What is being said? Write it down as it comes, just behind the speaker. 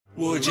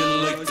Would you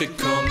like to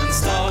come and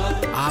stall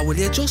it? Ah, will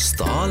you just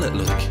stall it,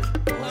 look?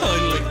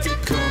 I'd like to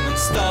come and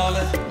stall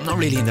it. I'm not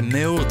really in the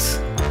mood.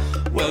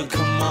 Well,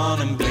 come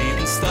on and bleed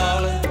and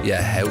stall it.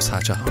 Yeah, house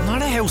hatcher. I'm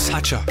not a house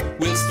hatcher.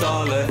 We'll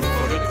stall it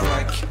for the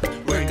crack.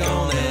 We're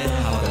gonna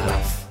have a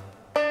laugh.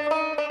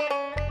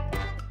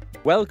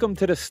 Welcome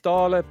to the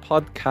Stalla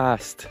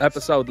podcast.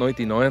 Episode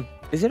 99.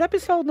 Is it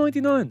episode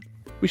 99?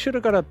 We should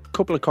have got a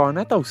couple of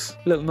cornetos.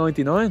 Little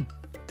 99.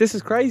 This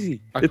is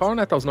crazy. Are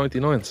cornetos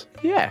 99s?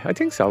 Yeah, I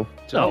think so.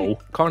 No.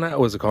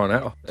 Cornetto is a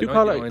cornetto. Do you A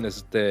call it- 99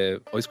 is the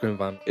ice cream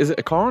van. Is it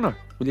a corner?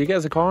 Will you get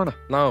us a corner?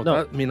 No,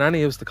 No. me nanny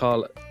used to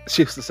call it.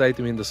 She used to say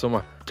to me in the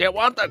summer, "Do you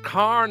want a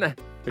corner?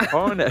 A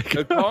corner.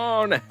 A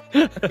corner? Do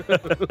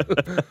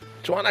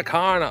you want a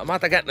corner? I'm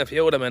after getting a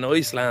few of them in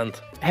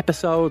Iceland."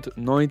 Episode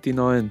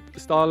 99.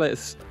 Stalla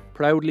is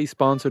proudly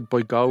sponsored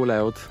by Go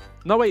Loud.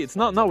 No, wait, it's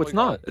not. No, it's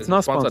not. It's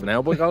not sponsored.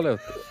 now by Go Loud.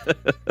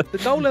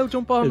 Did Go Loud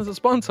jump on as a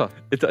sponsor?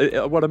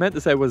 What I meant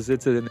to say was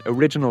it's an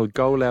original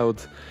Go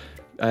Loud.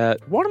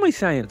 What am I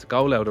saying? It's a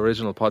Go Loud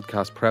original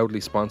podcast,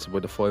 proudly sponsored by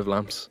the Five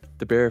Lamps.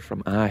 The beer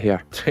from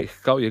here. There you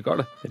go, you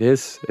got it. It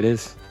is. It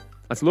is.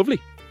 That's lovely.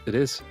 It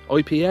is.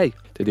 IPA.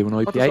 They do an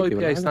IPA. What does do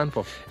an IPA stand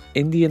for?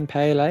 Indian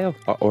Pale Ale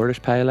or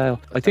Irish Pale Ale.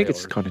 I think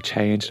it's Irish. kind of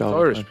changed It's over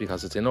Irish time.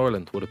 because it's in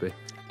Ireland, would it be?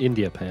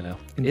 India Pale Ale.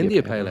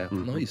 India Pale Ale.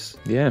 Nice.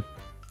 Yeah,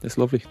 it's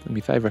lovely. My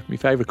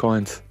favourite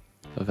kinds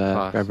of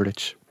Class.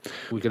 beverage.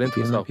 We get into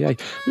this now. IPA.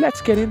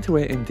 Let's get into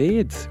it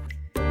indeed.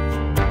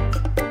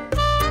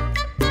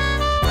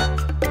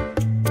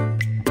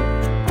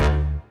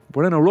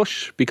 We're in a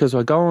rush because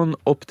we're going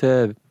up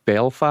to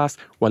Belfast.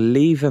 We're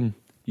leaving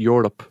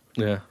Europe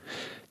Yeah.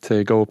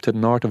 to go up to the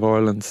north of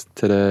Ireland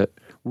to the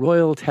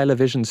Royal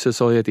Television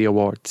Society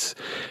Awards.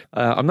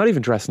 I'm not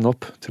even dressing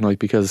up tonight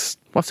because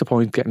what's the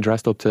point getting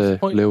dressed up to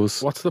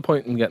lose? What's the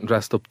point in getting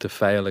dressed up to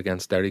fail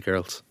against Derry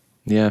girls?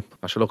 Yeah.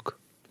 I should look.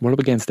 What up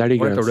against Derry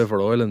Went to girls?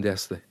 River Island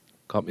yesterday.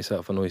 Got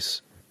myself a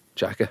nice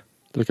jacket.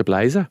 Like a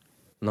blazer?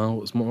 No,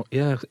 it was more,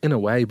 yeah, in a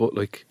way, but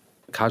like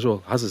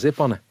casual. Has a zip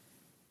on it.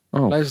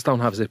 Oh. Blazers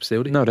don't have zips,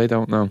 do they? No, they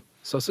don't know.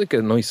 So it's like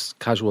a nice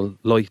casual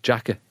light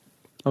jacket.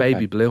 Baby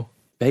Okay. blue.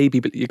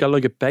 You got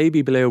like a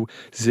baby blue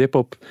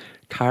zip-up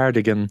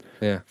cardigan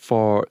Yeah.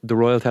 for the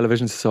Royal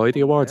Television Society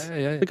Awards.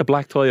 Yeah. Like a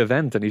black tie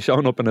event and he's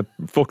showing up in a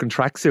fucking You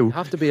tracksuit.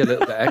 have to be a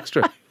little bit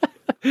extra.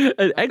 An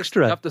You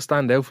extra. have to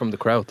stand out from the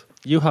crowd.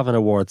 You have an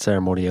award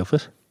ceremony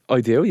outfit. I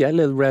do, yeah,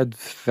 little red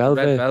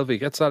velvet. Red velvet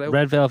gets that out.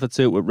 Red velvet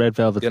suit with red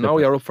velvet You know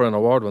slippers. you're up for an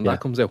award when Yeah.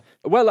 that comes out.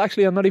 Well,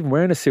 actually, I'm not even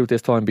wearing a suit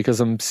this time because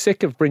I'm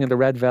sick of bringing the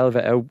red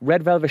velvet out.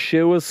 Red velvet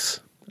shoes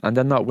and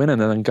then not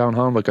winning and then going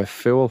home like a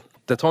fool.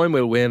 The time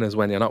we'll win is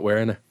when you're not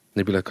wearing it. And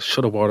you'll be like,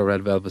 should have wore a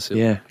red velvet suit.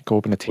 Yeah, go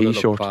up in a Would have looked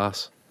t-shirt.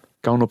 class.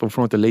 Going up in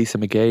front of Lisa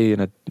McGee in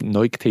a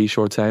Nike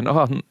t-shirt saying,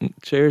 "Oh,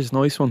 cheers,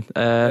 nice one."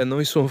 A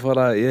nice one for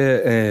that,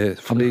 yeah.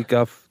 Free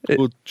gaff,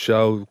 good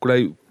show,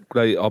 great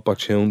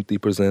opportunity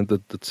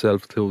presented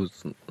itself to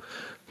us.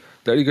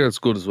 Derry girl's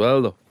good as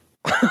well, though.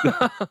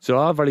 It's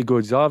all very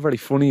good. It's all very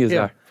funny, is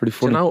Yeah. that? Pretty Do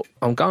funny. you know,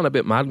 I'm going a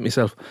bit mad at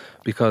myself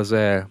because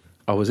I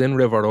was in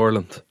River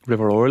Ireland,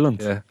 River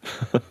Ireland. yeah,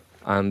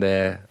 and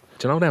do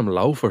you know them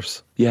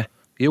loafers? Yeah,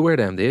 You wear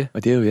them, do you? I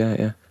do.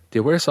 Yeah. Do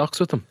you wear socks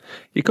with them?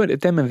 You could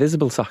them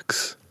invisible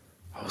socks.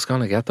 I was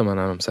going to get them, and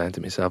I'm saying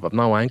to myself, I've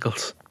no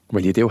ankles.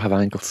 Well, you do have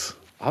ankles.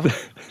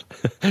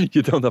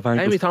 You don't have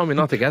ankles. Amy told me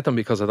not to get them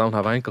because I don't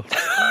have ankles.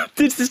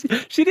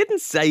 She didn't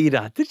say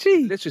that, did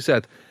she? Literally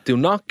said, do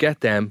not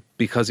get them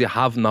because you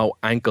have no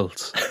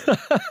ankles.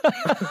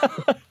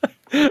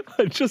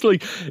 Just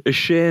like a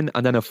shin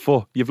and then a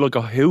foot. You've like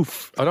a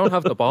hoof. I don't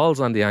have the balls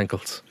on the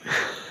ankles.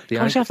 The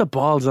Can't you have the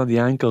balls on the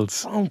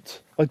ankles?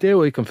 don't. I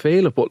do, I can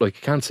feel it, but like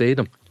you can't see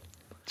them.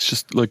 It's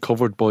just like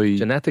covered by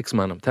Genetics,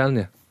 man, I'm telling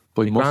you.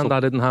 by My muscle.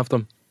 granddad didn't have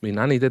them. My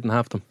nanny didn't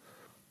have them.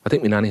 I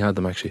think my nanny had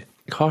them actually.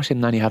 Of course, your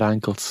nanny had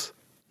ankles.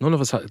 None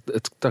of us had.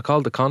 They're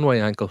called the Conway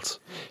ankles.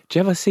 Do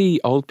you ever see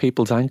old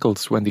people's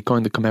ankles when they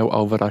kind of come out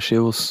over their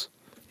shoes?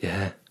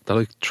 Yeah, they're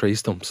like tree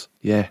stumps.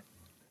 Yeah.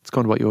 It's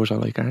kind of what yours are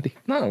like, aren't they?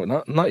 No,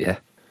 not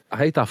yet. I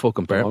hate that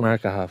fucking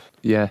birthmark I have.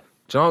 Yeah.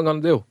 Do you know what I'm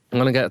going to do? I'm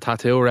going to get a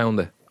tattoo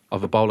around it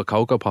of a bowl of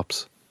Cocoa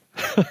Pops.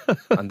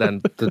 And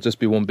then there'll just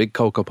be one big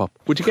Cocoa Pop.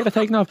 Would you get it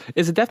taken off?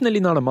 Is it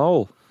definitely not a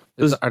mole?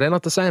 Are they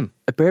not the same?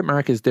 A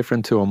birthmark is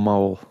different to a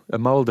mole. A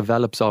mole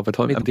develops over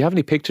time. Do you have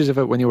any pictures of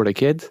it when you were a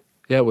kid?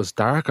 Yeah, it was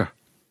darker.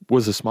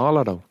 Was it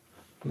smaller though?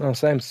 No,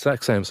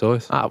 exact same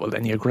size. Ah, well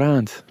then you're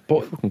grand.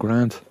 But Fucking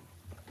grand.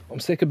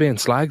 I'm sick of being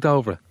slagged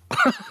over it.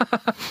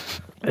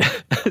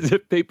 As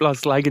if people are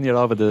slagging you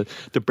over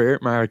the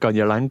birthmark on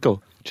your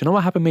ankle. Do you know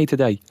what happened to me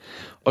today?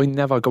 I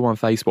never go on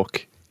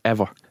Facebook,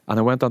 ever. And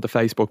I went onto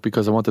Facebook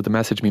because I wanted to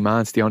message me ma.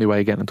 It's the only way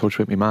I get in touch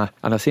with me ma.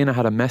 And I seen I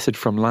had a message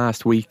from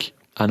last week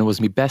and it was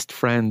my best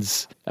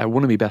friend's,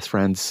 one of my best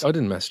friends. I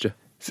didn't message you.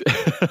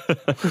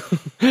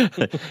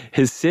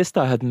 His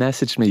sister had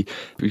messaged me.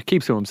 He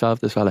keeps to himself,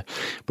 this fella.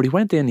 But he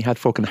went in, he had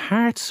fucking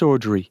heart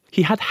surgery.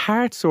 He had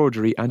heart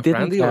surgery and didn't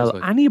friend of yours, tell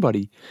like?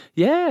 anybody.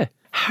 Yeah.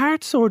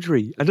 heart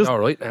surgery, and just all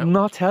right now.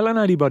 not telling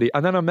anybody.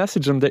 And then I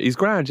messaged him that he's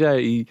grand. Yeah,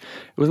 it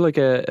was like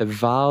a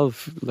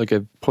valve, like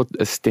put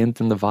a stint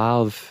in the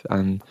valve,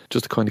 and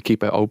just to kind of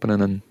keep it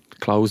opening and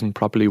closing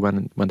properly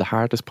when the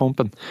heart is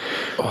pumping.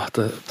 Oh,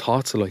 the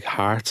thoughts of like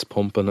hearts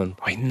pumping and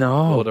I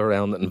know. blood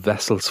around it and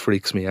vessels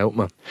freaks me out,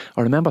 man.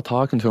 I remember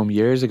talking to him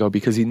years ago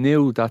because he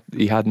knew that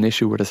he had an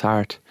issue with his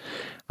heart.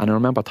 And I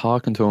remember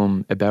talking to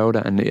him about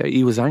it, and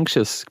he was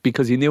anxious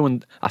because he knew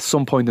at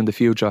some point in the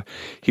future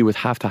he would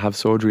have to have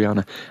surgery on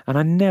it. And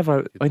I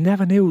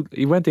never knew.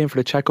 He went in for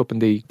the checkup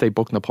and they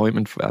booked an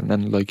appointment, and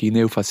then like he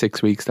knew for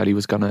 6 weeks that he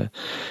was going to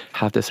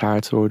have this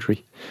heart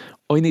surgery.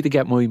 I need to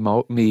get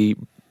my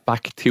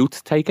back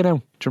tooth taken out.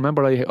 Do you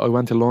remember I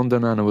went to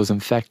London and it was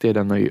infected,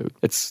 and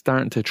it's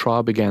starting to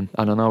throb again,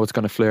 and I know it's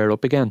going to flare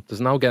up again.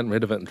 There's no getting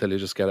rid of it until you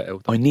just get it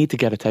out. I need to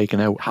get it taken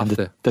out. Have and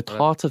to. the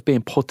thoughts of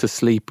being put to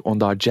sleep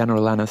under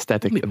general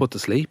anaesthetic. You put to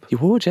sleep, You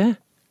would, yeah.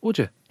 would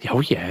you?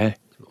 Oh, yeah.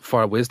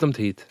 For wisdom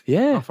teeth,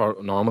 Yeah. not for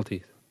normal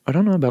teeth. I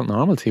don't know about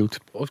normal tooth.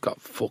 I've got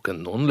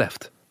fucking none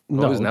left.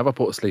 No. I was never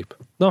put to sleep.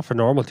 Not for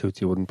normal tooth,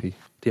 you wouldn't be.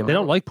 The They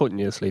don't like putting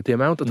you to sleep. The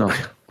amount of No,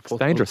 time. it's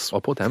dangerous.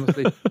 I'll put them to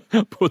sleep.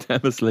 Put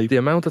them asleep. The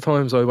amount of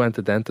times I went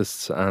to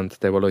dentists and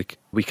they were like,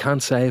 we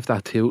can't save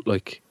that tooth,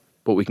 like,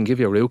 but we can give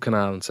you a root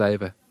canal and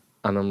save it.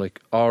 And I'm like,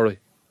 all right.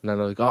 And then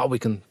they're like, oh, we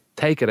can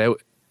take it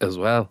out as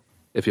well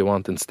if you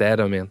want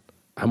instead. I mean,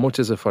 how much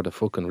is it for the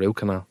fucking root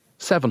canal?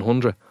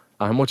 700.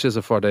 And how much is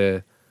it for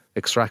the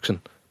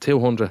extraction?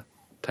 200.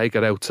 Take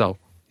it out, so.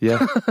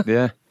 Yeah,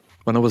 yeah.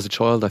 When I was a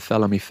child, I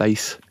fell on my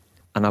face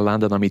and I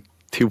landed on my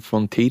two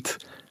front teeth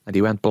and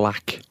he went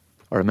black.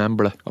 I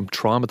remember it. I'm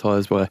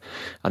traumatised by it.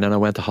 And then I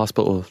went to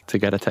hospital to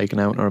get it taken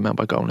out, and I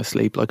remember going to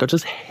sleep. Like, I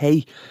just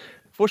hate,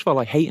 first of all,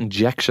 I hate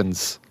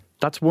injections.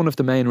 That's one of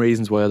the main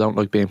reasons why I don't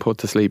like being put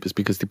to sleep, is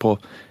because they put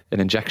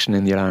an injection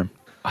in your arm.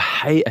 I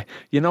hate it.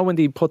 You know when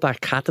they put that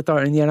catheter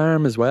in your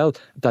arm as well,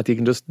 that you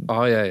can just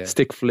Oh, yeah.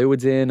 stick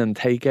fluids in and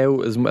take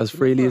out as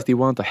freely as they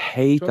want? I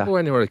hate Remember that.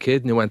 when you were a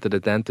kid and you went to the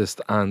dentist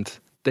and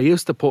they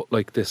used to put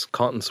like this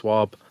cotton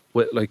swab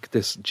with like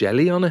this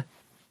jelly on it,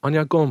 on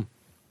your gum,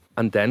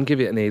 and then give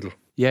you a needle.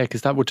 Yeah,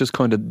 because that would just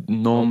kind of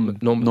numb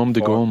the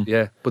before. gum.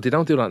 Yeah, but they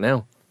don't do that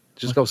now.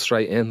 Just go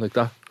straight in like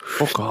that.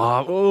 Fuck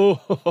off.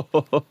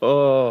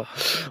 Oh,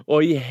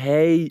 I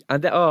hate.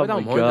 And oh I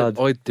don't my mind God.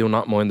 it. I do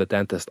not mind the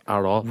dentist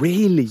at all.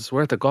 Really?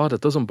 Swear to God,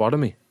 it doesn't bother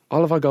me.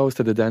 Oliver goes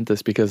to the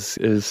dentist because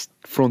his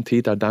front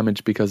teeth are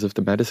damaged because of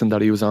the medicine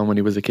that he was on when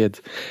he was a kid.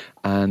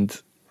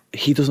 And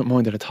he doesn't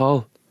mind it at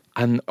all.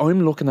 And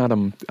I'm looking at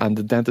him and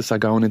the dentists are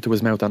going into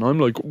his mouth and I'm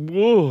like,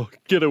 whoa,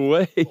 get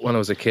away. When I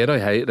was a kid, I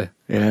hated it.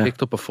 Yeah. I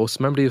picked up a fuss.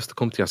 Remember they used to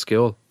come to your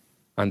school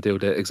and do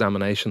the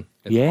examination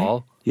in the Yeah,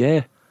 hall?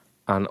 yeah.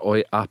 And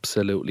I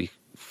absolutely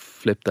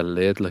flipped the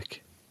lid,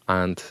 like.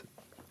 And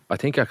I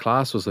think our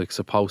class was like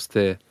supposed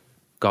to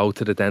go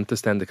to the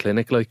dentist and the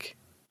clinic, like,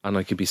 and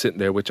like you'd be sitting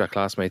there with your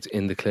classmates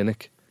in the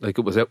clinic, like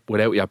it was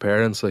without your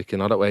parents, like, you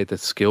know, that way the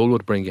school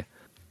would bring you.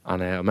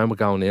 And I remember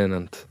going in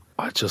and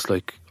I just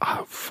like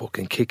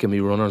fucking kicking me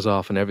runners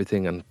off and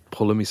everything and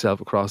pulling myself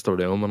across the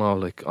room and all,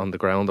 like on the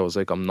ground. I was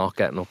like, I'm not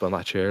getting up on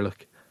that chair,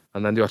 like.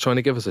 And then they were trying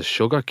to give us a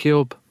sugar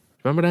cube.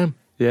 Remember them?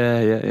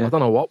 Yeah. I don't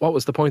know what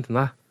was the point in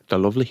that. They're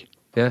lovely.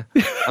 Yeah.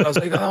 And I was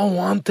like, I don't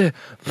want it.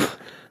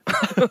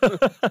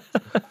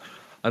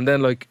 And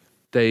then like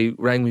they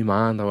rang me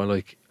man, they were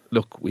like,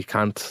 look, we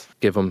can't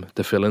give him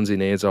the fillings he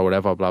needs or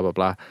whatever, blah blah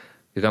blah.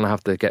 You're gonna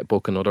have to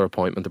book another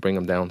appointment to bring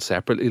him down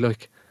separately,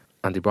 like.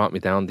 And they brought me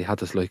down, they had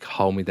to like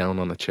hold me down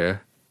on a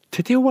chair.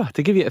 To do what?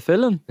 To give you a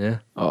filling? Yeah.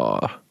 Oh,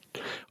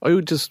 I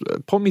would just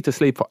put me to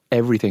sleep for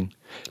everything.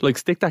 Like,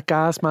 stick that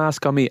gas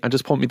mask on me and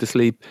just put me to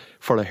sleep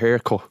for a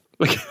haircut.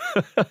 Like,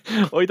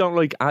 I don't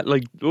like,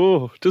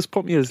 just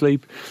put me to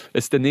sleep.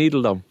 It's the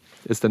needle, though.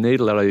 It's the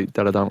needle that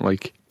I don't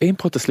like. Being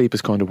put to sleep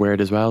is kind of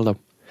weird as well, though.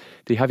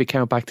 They have you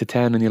count back to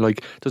 10 and you're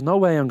like, there's no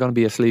way I'm going to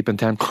be asleep in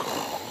 10.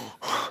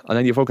 And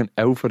then you're fucking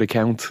out for the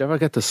count. Do you ever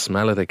get the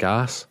smell of the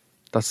gas?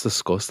 That's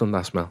disgusting,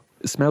 that smell.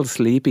 It smells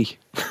sleepy.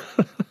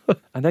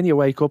 And then you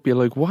wake up, you're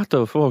like, what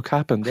the fuck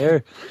happened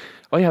there?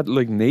 I had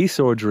like knee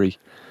surgery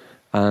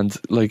and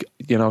like,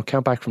 you know,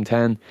 count back from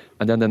 10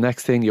 and then the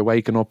next thing you're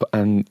waking up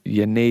and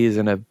your knee is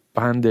in a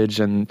bandage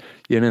and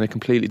you're in a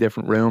completely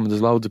different room and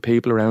there's loads of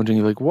people around you and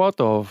you're like, what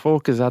the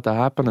fuck is that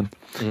happening?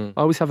 I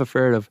always have a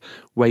fear of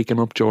waking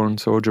up during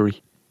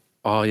surgery.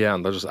 Oh yeah,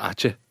 and they're just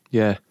at you,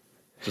 Yeah.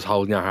 just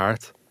holding your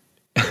heart.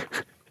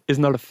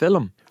 Isn't that a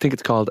film? I think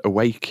it's called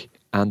Awake,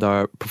 and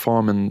they're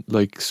performing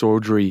like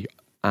surgery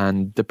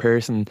and the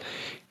person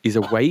is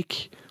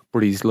awake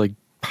but he's like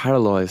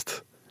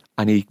paralysed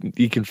and he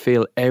can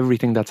feel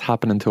everything that's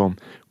happening to him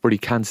but he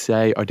can't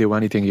say or do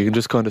anything. You can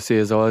just kind of see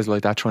his eyes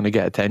like that trying to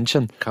get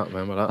attention Can't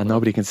remember that. and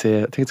nobody can say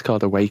it. I think it's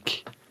called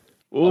Awake.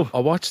 Oh, I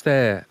watched do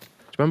you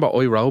remember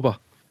iRobot?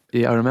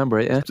 yeah, I remember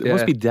it, yeah. It Yeah.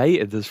 must be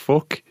dated as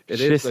fuck. It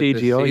Shit is, like,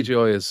 CGI. The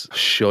CGI is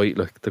shite,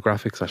 like the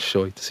graphics are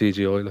shite, the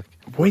CGI, like.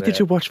 Why did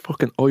you watch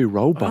fucking I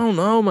iRobot? don't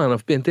know, man.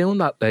 I've been doing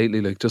that lately,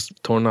 like just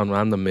turning on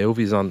random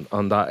movies on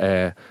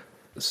that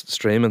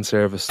streaming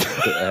service.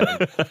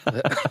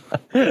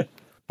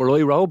 But But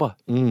I, Robot.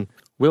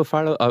 Will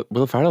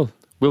Ferrell.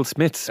 Will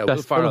Smith's Yeah, Will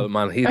best Ferrell, film.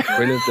 man, he's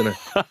brilliant in it.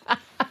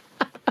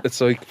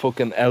 It's like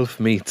fucking Elf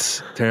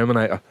meets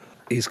Terminator.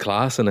 He's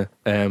class in it.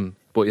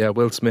 But yeah,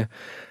 Will Smith.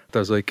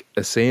 There's like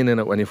a scene in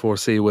it when you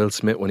first see Will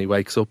Smith when he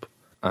wakes up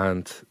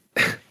and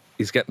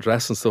he's getting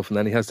dressed and stuff, and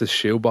then he has this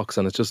shoebox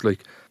and it's just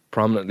like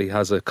prominently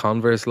has a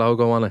Converse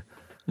logo on it.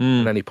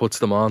 And then he puts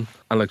them on,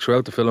 and like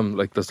throughout the film,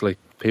 like there's like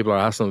people are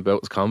asking him about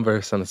his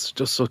Converse, and it's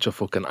just such a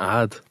fucking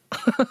ad.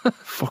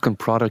 Fucking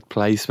product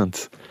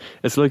placement.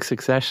 It's like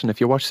Succession.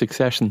 If you watch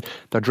Succession,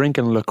 they're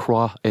drinking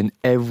LaCroix in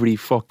every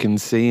fucking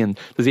scene.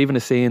 There's even a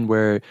scene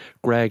where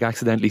Greg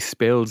accidentally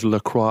spills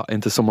LaCroix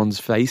into someone's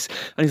face,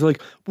 and he's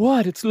like,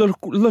 "What? It's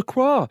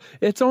LaCroix.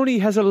 It only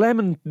has a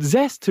lemon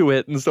zest to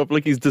it," and stuff.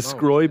 Like he's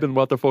describing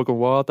what the fucking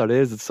water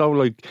is. It's so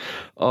like,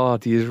 oh,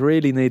 do you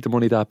really need the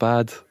money that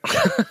bad?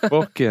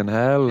 Fucking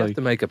hell! You have Like,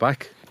 to make it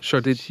back. Sure,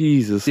 did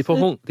Jesus. they put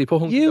Hunky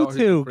You Dory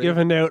two free?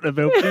 giving out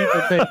about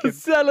people taking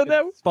Selling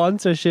out.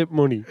 sponsorship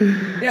money.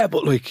 Yeah,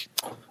 but like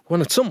when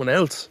it's someone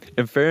else.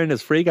 In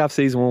fairness, Free Gaff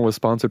season 1 was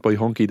sponsored by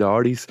Hunky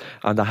Dory's,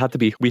 and we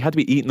had to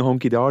be eating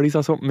Hunky Dory's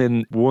or something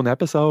in one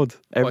episode.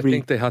 I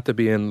think they had to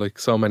be in like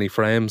so many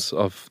frames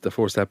of the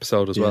first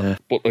episode as well. Yeah.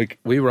 But like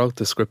we wrote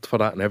the script for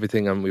that and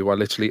everything, and we were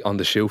literally on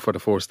the shoot for the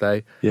first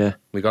day. Yeah.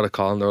 We got a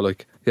call and they were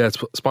like, "Yeah,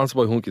 it's sponsored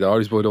by Hunky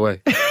Dory's, by the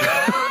way."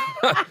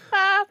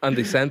 And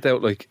they sent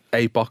out like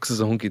 8 boxes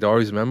of Hunky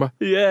Dory's, remember?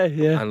 Yeah,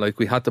 yeah. And like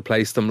we had to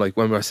place them, like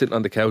when we were sitting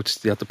on the couch,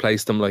 you had to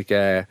place them like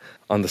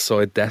on the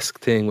side desk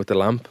thing with the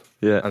lamp.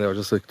 Yeah. And they were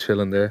just like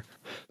chilling there.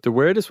 The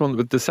weirdest one,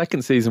 the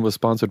second season was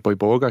sponsored by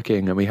Burger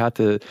King, and we had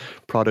to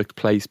product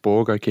place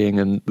Burger King,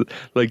 and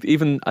like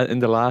even in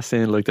the last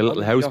scene, like the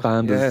little house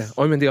band Yeah, is...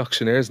 I'm in the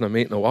auctioneers and I'm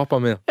eating a Whopper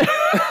meal.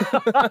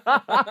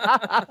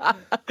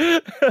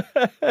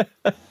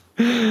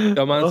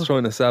 Your man's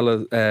trying to sell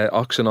a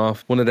auction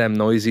off one of them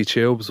noisy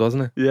tubes,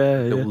 wasn't it?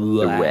 Yeah, yeah.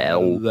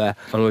 And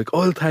I'm like,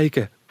 I'll take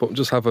it, but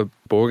just have a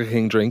Burger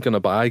King drink in a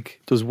bag.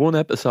 There's one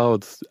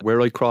episode where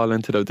I crawl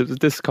into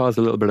this caused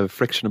a little bit of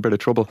friction, a bit of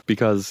trouble,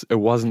 because it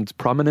wasn't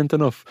prominent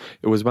enough.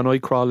 It was when I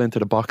crawl into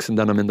the box and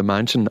then I'm in the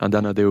mansion, and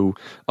then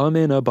I'm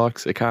in a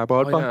box, a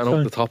cardboard Oh, box. yeah, and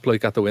up the top,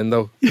 like at the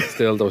window,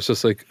 still there was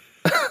just like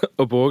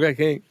a Burger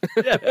King.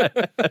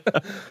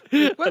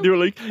 And you were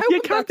like,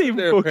 you can't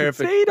even fucking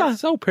see that.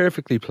 It's so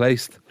perfectly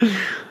placed.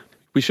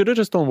 We should have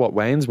just done what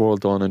Wayne's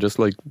World done and just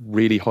like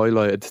really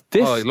highlighted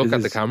this. Oh, look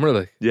at the camera,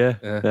 like. Yeah,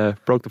 Yeah. yeah,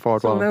 broke the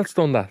fourth Someone wall. else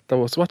done that. I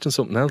was watching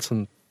something else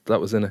and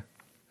that was in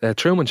it.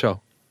 Truman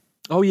Show.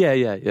 Oh yeah,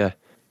 yeah, yeah.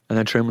 And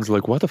then Truman's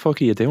like, "What the fuck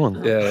are you doing?"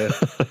 Yeah,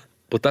 yeah.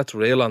 But that's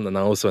real on the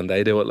nose when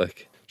they do it,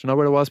 like. Do you know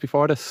where it was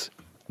before this?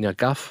 Yeah,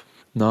 gaff.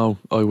 No,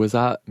 I was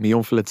at my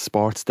unfit's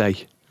sports day.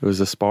 It was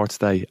a sports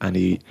day, and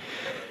he's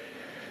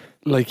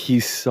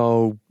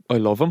so... I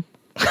love him.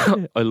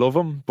 I love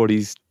him, but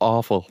he's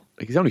awful.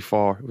 Like, he's only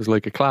 4. It was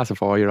like a class of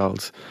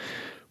 4-year-olds.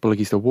 But like,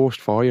 he's the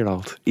worst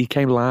 4-year-old. He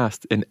came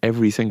last in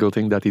every single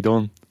thing that he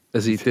done.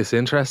 Is he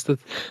disinterested?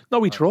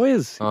 No, he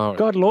tries. Oh, right.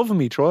 God love him,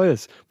 he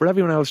tries. But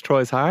everyone else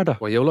tries harder.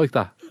 Well, you like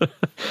that?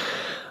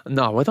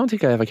 No, I don't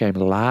think I ever came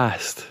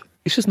last.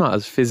 He's just not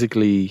as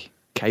physically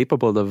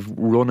capable of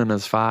running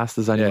as fast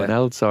as anyone Yeah.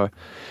 else. Or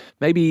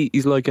maybe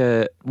he's like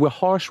with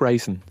horse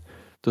racing,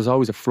 there's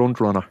always a front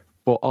runner.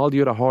 But all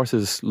the other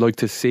horses like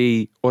to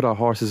see other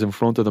horses in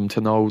front of them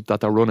to know that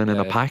they're running in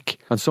a Yeah. pack.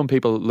 And some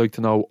people like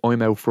to know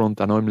I'm out front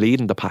and I'm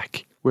leading the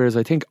pack. Whereas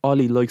I think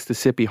Ollie likes to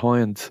sit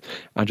behind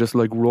and just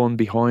like run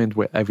behind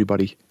with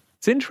everybody.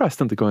 It's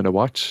interesting to kind of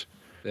watch.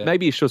 Yeah.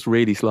 Maybe it's just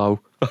really slow.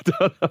 I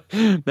don't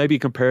know. Maybe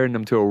comparing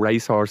them to a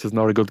racehorse is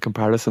not a good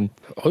comparison.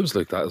 I was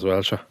like that as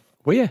well, sure.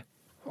 Were you?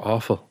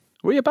 Awful.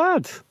 Were you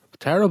bad?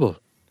 Terrible.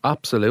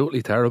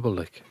 Absolutely terrible,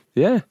 like.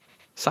 Yeah.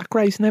 Sack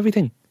race and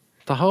everything.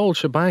 The whole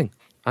shebang.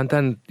 And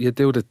then you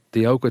do the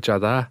yoke with your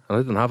dad, and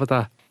I didn't have it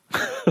that.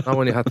 Not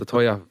when you had to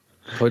tie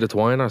the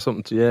twine or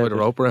something to Yeah, tie the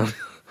rope around.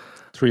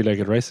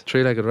 3-legged race.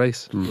 3-legged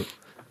race. You'd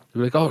be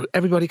like, "Oh,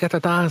 everybody get their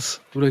dads."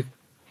 You'd be like,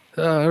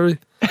 "Ah, hurry."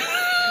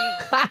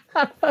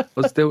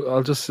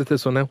 I'll just sit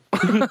this one now.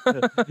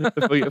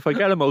 If I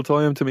get him, I'll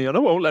tie him to me and I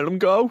won't let him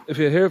go. If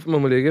you hear from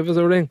him, will you give us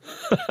a ring?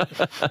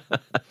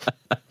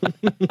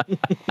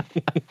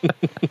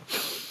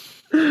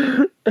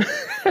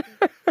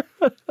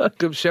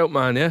 Give a shout,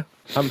 man, yeah?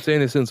 Haven't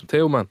seen you since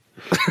 2, man.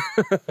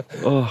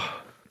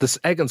 Oh, This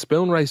egg and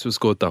spoon race was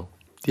good, though.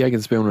 the egg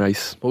and spoon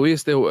race. But we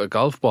used to do a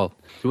golf ball.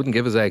 He wouldn't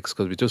give us eggs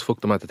because we just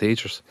fucked them at the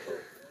teachers.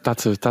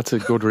 That's a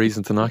good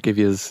reason to not give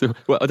you his...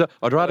 Well,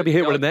 I'd rather be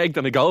hit with an egg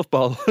than a golf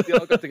ball. They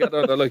all got together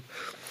and they're like...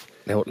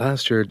 Now,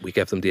 last year we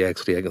gave them the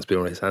eggs for the egg and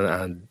spoon race,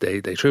 and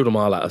they threw them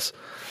all at us.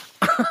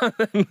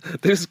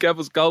 They just gave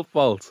us golf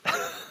balls.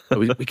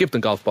 we give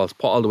them golf balls,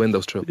 put all the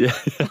windows through. Yeah,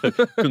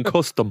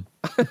 concussed them.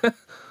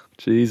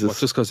 Jesus. But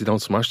just because you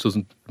don't smash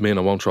doesn't mean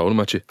I won't throw them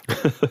at you.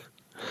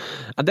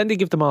 And then they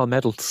give them all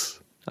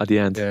medals at the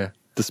end. Yeah.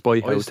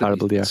 Despite I how used to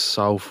terrible be they are.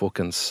 so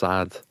fucking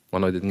sad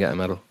when I didn't get a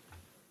medal.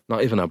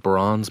 Not even a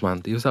bronze,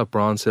 man. They used to have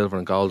bronze, silver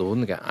and gold. I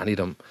wouldn't get any of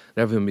them.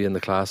 Never even be in the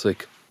class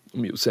like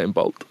Usain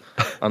Bolt.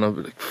 And I'd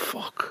be like,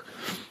 fuck,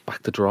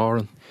 back to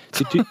drawing.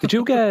 Did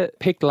you get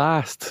picked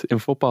last in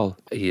football?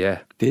 Yeah,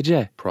 Did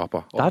you?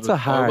 proper. That's I a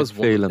hard was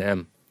one feeling. of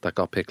them that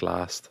got picked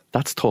last.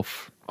 That's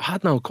tough. I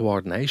had no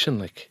coordination.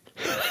 Like,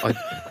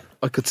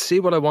 I could see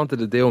what I wanted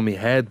to do in my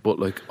head, but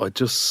like, I'd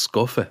just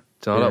scuff it.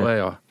 Do you know that Yeah.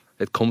 way? Or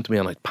it'd come to me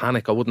and I'd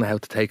panic. I wouldn't know how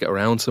to take it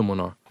around someone.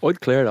 Or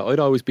I'd clear that. I'd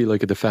always be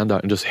like a defender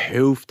and just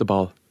hoof the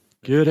ball.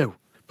 Get out.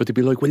 But they'd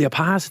be like, will you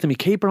pass it to me?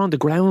 Keep her on the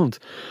ground.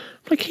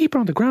 I'm like, keep her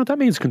on the ground? That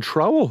means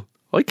control.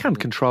 I can't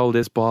control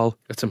this ball.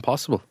 it's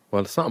impossible.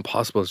 Well, it's not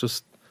impossible. It's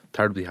just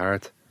terribly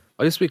hard.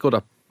 I used to be good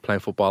at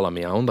playing football on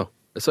my own, though.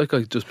 It's like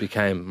I just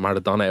became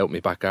Maradona out in my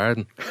back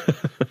garden.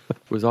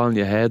 It was all in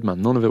your head,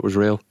 man. None of it was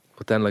real.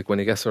 But then, like, when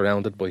you get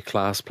surrounded by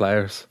class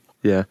players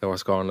Yeah. who are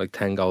scoring like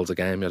 10 goals a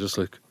game, you're just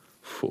like,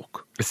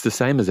 fuck. It's the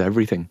same as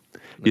everything.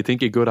 You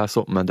think you're good at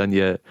something and then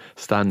you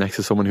stand next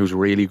to someone who's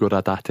really good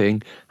at that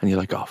thing and you're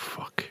like, oh,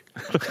 fuck.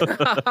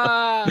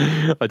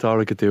 I thought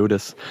I could do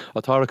this.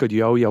 I thought I could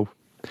yo-yo.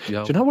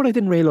 Yo. Do you know what I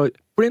didn't realise?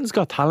 Britain's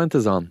Got Talent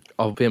is on.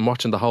 I've been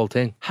watching the whole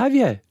thing. Have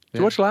you? Did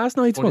you watch last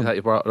night's Funny one? that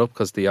you brought it up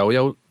because the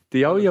yo-yo. The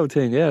yo-yo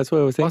thing, yeah, that's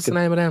what I was thinking. What's the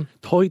name of them?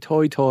 Toy,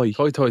 toy, toy.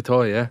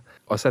 Toy, yeah.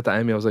 I said to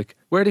Amy, I was like,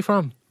 where are they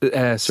from?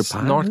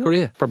 Japan, North is it?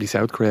 Korea. Probably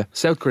South Korea.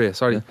 South Korea,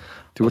 sorry. They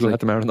I was wouldn't like, let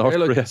them out of North they're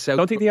like Korea. the South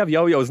Don't think they have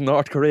yo-yos in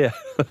North Korea.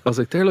 I was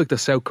like, they're like the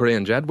South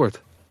Korean Jedward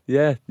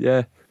Yeah,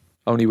 yeah.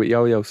 Only with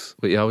yo-yos.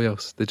 with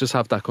yo-yos. They just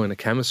have that kind of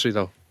chemistry,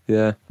 though.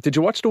 Yeah. Did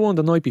you watch the one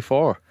the night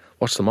before?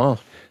 Watch them all.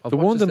 I've The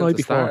watched one it the since night it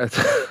before.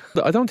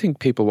 started. I don't think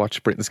people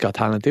watch Britain's Got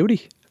Talent, do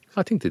they?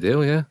 I think they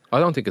do, yeah.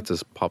 I don't think it's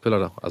as popular,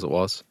 though, as it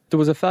was. There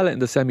was a fella in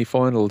the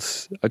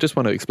semi-finals. I just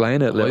want to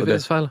explain it a little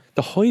High-vis bit. fella.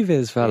 The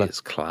high-vis fella.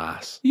 He's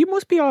class. You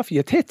must be off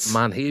your tits.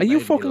 Man, he Are you made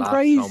me fucking laugh so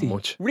crazy?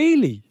 much.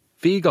 Really?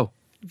 Vigo.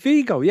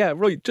 Vigo, yeah,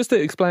 right. Just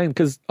to explain,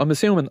 because I'm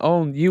assuming,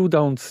 Owen, you're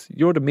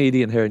the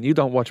median here and you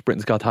don't watch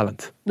Britain's Got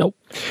Talent. Nope.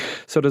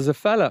 So there's a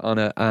fella on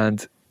it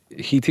and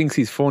he thinks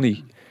he's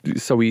funny.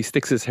 So he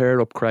sticks his hair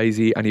up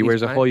crazy and he He's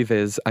wears a fine.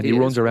 high-vis and he He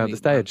runs is around funny, the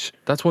stage.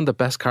 Man. That's one of the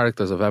best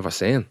characters I've ever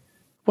seen.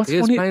 What's He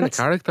is funny? playing a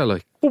character,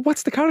 like, But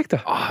what's the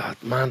character? oh,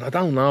 man, I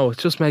don't know. It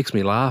just makes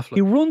me laugh.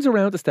 He Like, runs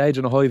around the stage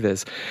in a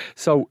high-vis.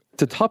 So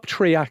the top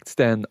 3 acts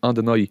then on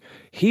the night,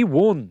 he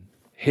won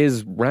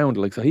his round.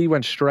 Like, so he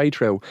went straight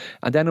through.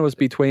 And then it was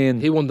between...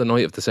 he won the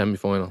night of the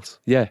semi-finals.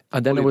 yeah.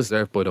 And then Fully it was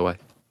deserved, by the way.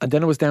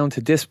 down to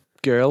this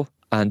girl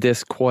and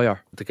this choir.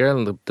 The girl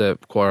and the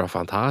choir are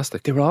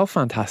fantastic. They were all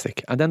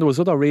fantastic. And then there was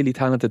other really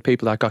talented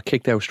people that got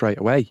kicked out straight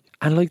away.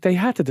 And like they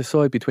had to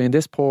decide between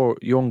this poor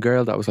young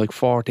girl that was like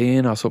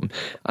 14 or something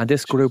and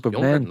this group of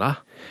Younger men. than that.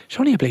 She's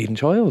only a bleeding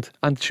child.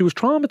 And she was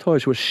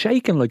traumatised. She was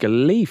shaking like a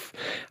leaf.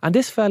 And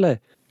this fella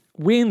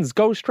wins,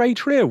 goes straight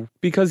through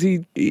because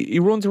he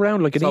runs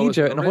around like an So it's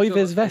idiot in a original-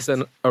 high-vis vest. It's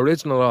an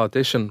original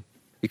audition.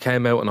 He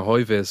came out in a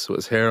high-vis with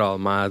his hair all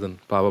mad and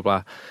blah, blah,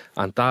 blah.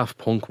 And Daft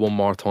Punk One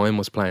More Time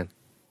was playing.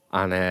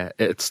 And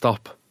it'd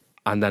stop.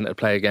 And then it'd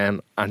play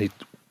again. And he'd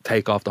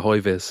take off the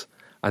high-vis.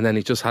 And then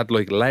he just had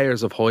like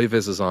layers of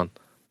high-vises on,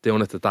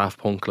 doing it to Daft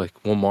Punk like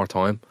One More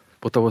Time.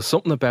 But there was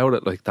something about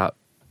it like that.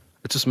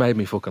 It just made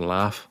me fucking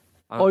laugh.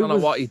 I don't know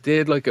what he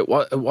did. Like it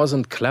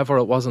wasn't clever.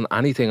 It wasn't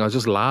anything. I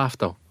just laughed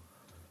though.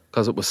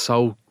 Because it was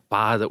so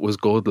bad. It was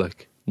good.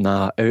 Like,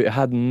 Nah, it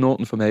had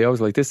nothing for me. I was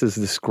like, this is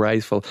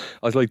disgraceful.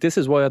 I was like, this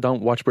is why I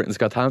don't watch Britain's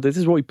Got Talent. This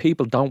is why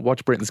people don't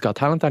watch Britain's Got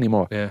Talent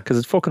anymore. Yeah. Because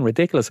it's fucking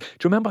ridiculous. Do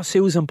you remember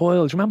Susan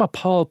Boyle? Do you remember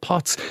Paul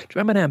Potts? Do you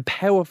remember them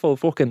powerful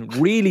fucking,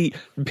 really,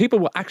 people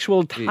with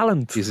actual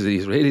talent?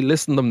 he's really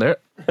listening to them there.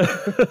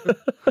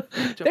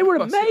 They were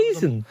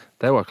amazing.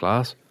 They were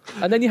class.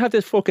 And then you have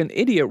this fucking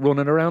idiot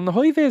running around the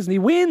high-vis and he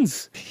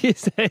wins. You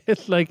say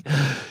it like, do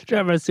you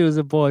remember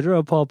Susan Boyd? Do you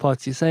remember Paul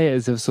Potts? You say it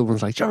as if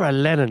someone's like, do you remember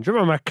Lennon? Do you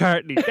remember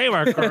McCartney?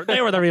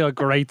 They were the real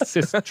greats.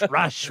 This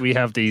trash we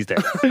have these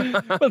days.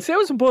 Well,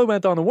 Susan Boyle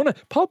went on and won it.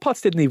 Paul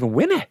Potts didn't even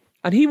win it.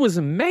 And he was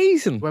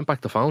amazing. Went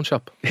back to phone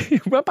shop. He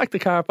went back to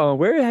Carphone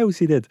Warehouse,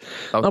 he did.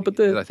 Oh, No, but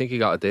I think he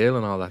got a deal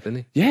and all that, didn't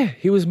he? yeah,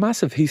 he was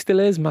massive. He still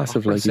is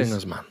massive. Opera Like he's-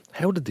 singers, man.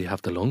 How did they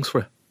have the lungs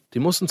for it? They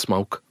mustn't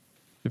smoke.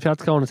 If you had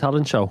to go on a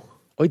talent show,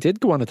 I did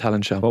go on a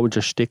talent show. what would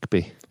your shtick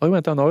be? I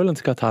went on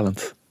Ireland's Got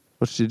Talent.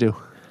 What did you do?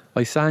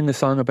 I sang a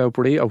song about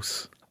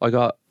burritos. I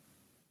got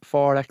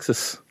 4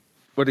 X's.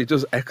 But he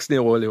just X-ed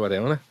you while you were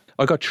doing it.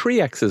 I got 3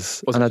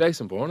 X's. Was and it I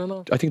Jason Bourne and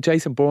all? think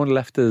Jason Bourne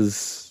left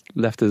his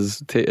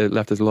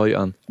light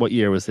on. What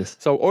year was this?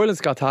 So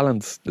Ireland's Got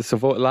Talent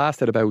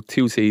lasted about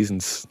 2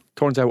 seasons.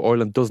 Turns out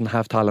Ireland doesn't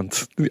have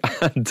talent.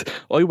 And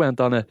I went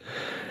on it.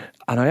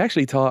 And I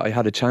actually thought I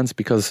had a chance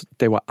because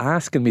they were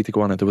asking me to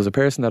go on it. There was a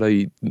person that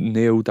I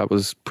knew that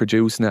was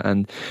producing it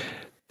and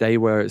they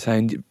were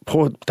saying,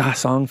 put that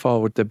song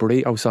forward, the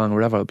burrito song or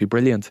whatever, it'll be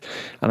brilliant.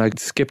 And I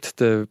skipped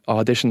the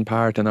audition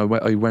part and I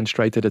went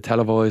straight to the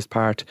televised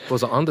part.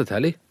 Was it on the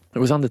telly? It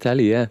was on the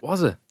telly, yeah.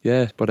 Was it?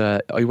 Yeah, but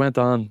I went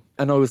on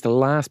and I was the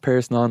last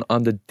person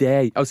on the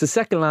day. I was the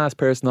second last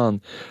person on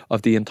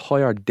of the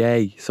entire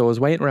day. So I was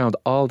waiting around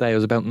all day. It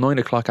was about 9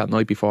 o'clock at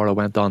night before I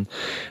went on.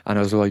 And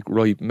I was like,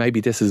 right,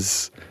 maybe this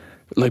is...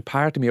 Like,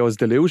 part of me, I was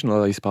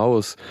delusional, I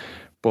suppose.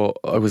 But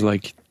I was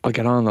like, I'll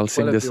get on, I'll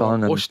sing Well, this if you're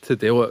song. And pushed to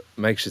do it,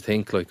 makes you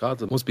think like, oh,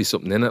 there must be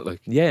something in it. Like,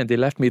 yeah, and they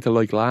left me till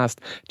like last.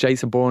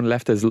 Jason Bourne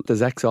left his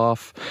ex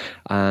off,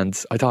 and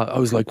I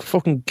was like,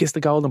 fucking kiss the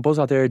golden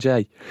buzzer there,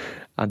 Jay.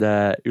 And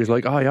he was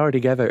like, oh, I already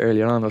gave it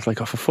earlier on. I was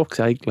like, oh, for fuck's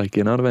sake, like,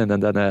 you know what I mean?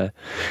 And then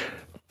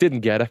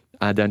didn't get it,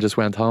 and then just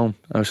went home.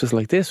 I was just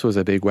like, this was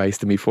a big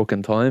waste of me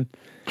fucking time.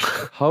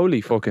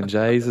 Holy fucking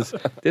Jesus.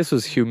 This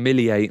was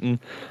humiliating.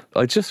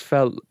 I just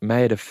felt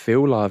made a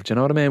fool of. Do you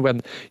know what I mean?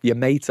 When your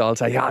mates all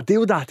say, yeah,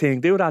 do that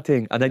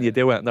thing. And then you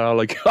do it and they're all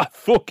like, I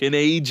fucking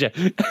age you.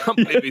 can't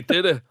believe he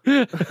did it.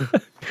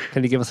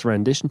 Can you give us a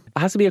rendition? It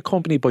has to be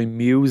accompanied by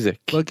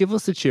music. Well, give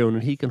us the tune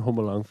and he can hum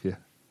along for you.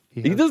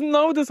 He doesn't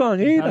know the song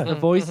He has either. the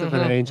voice of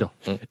an angel.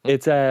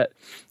 It's I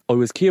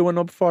was queuing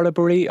up for a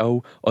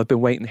burrito. I've been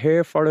waiting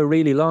here for a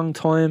really long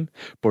time.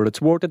 But it's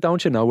worth it,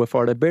 don't you know?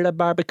 For a bit of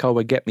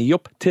barbacoa, get me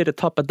up to the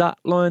top of that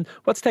line.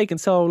 What's taking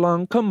so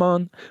long? Come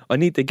on. I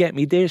need to get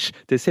me dish.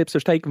 This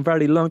hipster's taking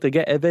very long to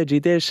get a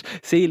veggie dish.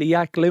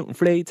 Celiac, gluten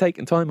free,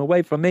 taking time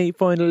away from me.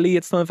 Finally,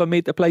 it's time for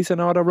me to place an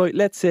order. Right,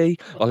 let's see.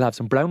 I'll have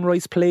some brown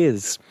rice,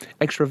 please.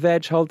 Extra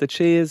veg, hold the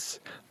cheese.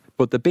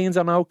 But the beans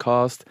are no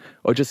cost.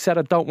 I just said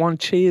I don't want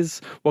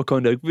cheese. What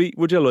kind of meat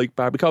would you like?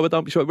 Barbacoa,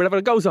 don't be sure. Whatever,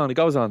 it goes on, it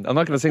goes on. I'm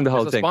not going to sing the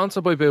whole Is it thing.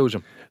 sponsored by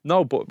Belgium?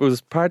 No, but it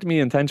was part of my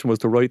intention was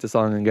to write the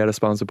song and get it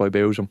sponsored by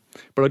Belgium.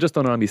 But I just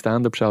done it on my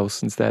stand-up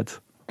shows instead.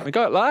 I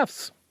got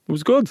laughs. It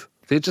was good.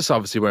 They just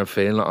obviously weren't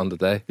feeling it on the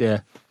day. Yeah.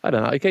 I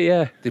don't know.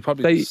 Yeah. They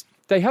probably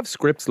They have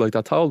scripts, like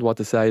they're told what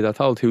to say, they're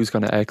told who's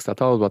going to X, they're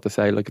told what to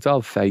say. Like, it's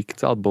all fake,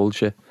 it's all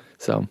bullshit.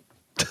 So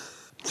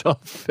It's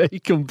all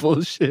fake and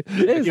bullshit.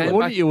 is. You Came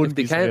wouldn't, you wouldn't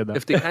be saying that.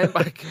 if they came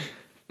back,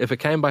 if it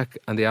came back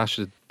and they asked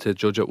you to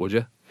judge it, would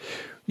you?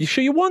 you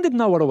sure you wanted to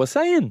know what I was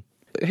saying?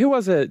 Who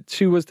was it?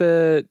 She was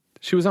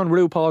on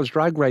RuPaul's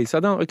Drag Race. I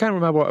can't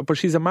remember what, but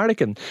she's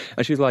American.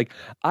 And she's like,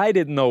 I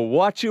didn't know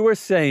what you were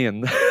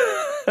saying.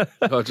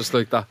 Oh, just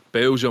like that.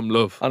 Belgium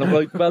love. And I'm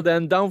like, well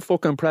then, don't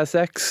fucking press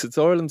X. It's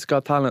Ireland's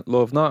Got Talent,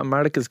 love, not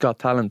America's Got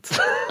Talent.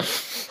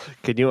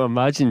 Can you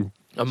imagine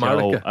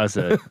America. Joe as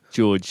a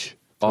judge?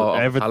 Oh,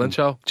 Everything. talent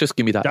show. Just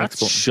give me that That's X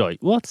button. shite.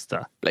 What's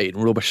that?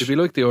 Blatant rubbish. Should be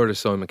like the Irish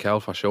Simon Cowell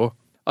for sure.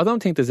 I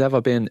don't think there's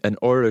ever been an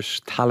Irish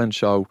talent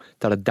show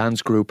that a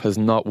dance group has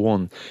not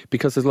won,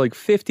 because there's like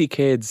 50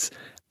 kids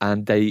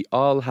and they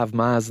all have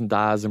mas and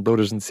dads and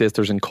brothers and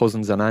sisters and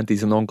cousins and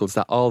aunties and uncles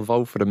that all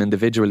vote for them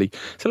individually.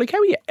 So like, how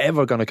are you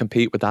ever going to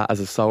compete with that as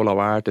a solo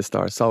artist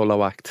or a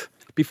solo act?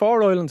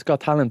 Before Ireland's Got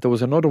Talent, there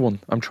was another one.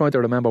 I'm trying to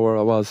remember where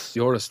I was.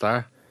 You're a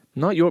star.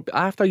 Not your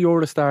after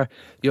Eurostar.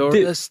 You're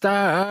Di- a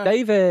star.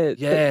 David.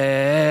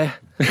 Yeah.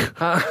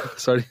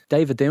 Sorry.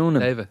 David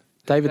Doonan.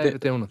 David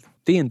Doonan.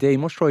 D&D.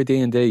 Must try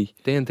D&D.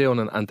 Dean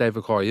Doonan and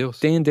David Corrios.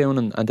 Dean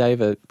Doonan and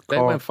David. They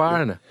went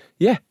far in it.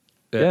 Yeah.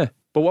 Yeah. Yeah.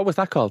 But what was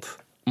that called?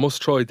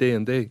 Must try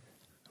D&D.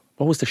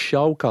 What was the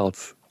show called?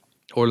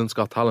 Ireland's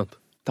Got Talent.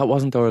 That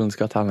wasn't Ireland's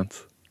Got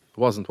Talent. It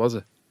wasn't, was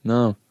it?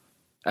 No.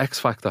 X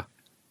Factor.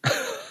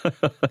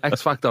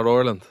 X Factor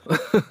Ireland.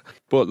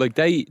 But like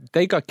they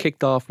got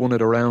kicked off one of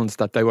the rounds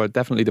that they were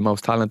definitely the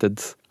most talented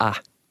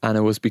at. And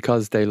it was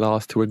because they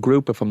lost to a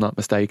group, if I'm not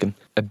mistaken.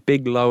 A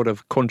big load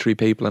of country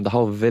people and the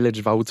whole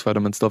village votes for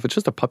them and stuff. It's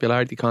just a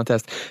popularity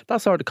contest.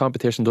 That sort of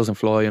competition doesn't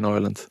fly in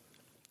Ireland.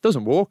 It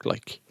doesn't work,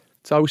 like.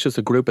 It's always just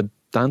a group of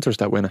dancers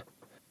that win it.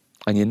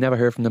 And you never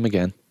hear from them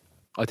again.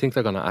 I think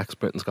they're going to axe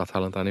Britain's Got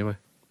Talent anyway.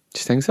 Do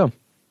you think so?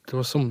 There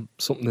was something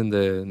in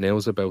the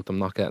news about them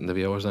not getting the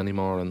viewers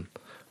anymore, and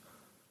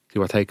they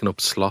were taking up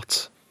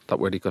slots that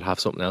where they could have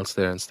something else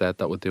there instead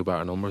that would do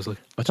better numbers. Like,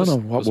 I don't know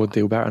what would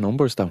do better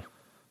numbers, though.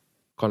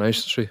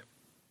 Coronation Street.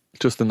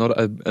 Just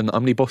an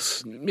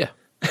omnibus. Yeah.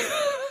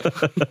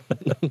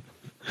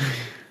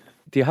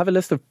 Do you have a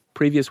list of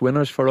previous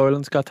winners for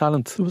Ireland's Got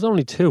Talent? There was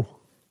only two.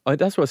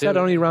 That's what I said.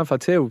 I only ran for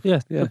two. Yeah,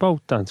 they're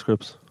both dance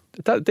groups.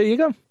 There you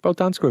go. Both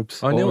dance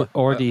groups. I knew it.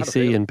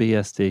 RDC and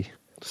BSD.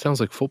 Sounds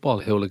like football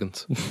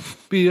hooligans.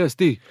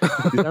 BSD.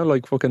 You sound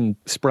like fucking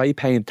spray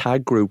paint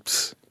tag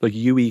groups, like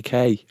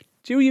UEK.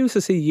 Do you used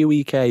to see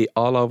UEK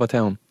all over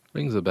town?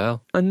 Rings a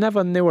bell. I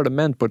never knew what it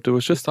meant, but there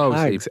was just Just always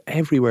tags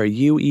everywhere.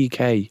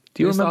 UEK.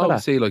 Do you used to remember always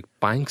that? see like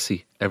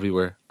Banksy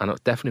everywhere, and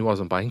it definitely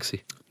wasn't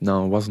Banksy.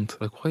 No, it wasn't.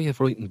 Like, why are you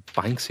writing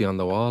Banksy on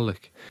the wall?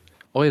 Like,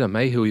 I had a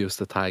mate who used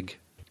to tag.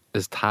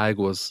 His tag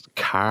was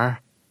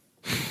car.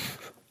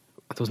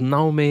 There was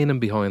no meaning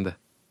behind it.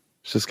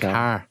 It's just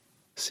Car.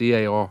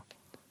 C-A-R.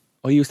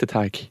 I used to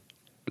tag.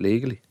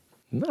 Legally.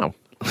 No.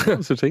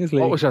 No such thing as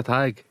What was your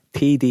tag?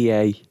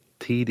 TDA.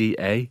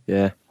 TDA.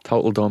 Yeah.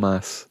 Total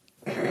dumbass.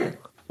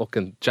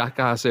 Fucking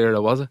jackass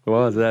era, was it? It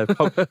was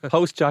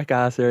post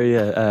jackass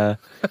area,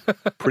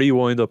 pre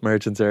wind up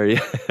merchants area.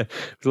 It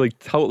was like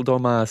total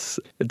dumbass.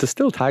 There's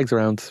still tags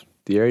around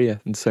the area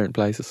in certain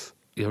places.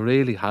 You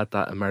really had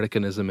that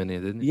Americanism in you,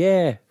 didn't you?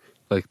 Yeah.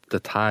 Like the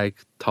tag,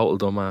 total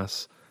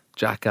dumbass,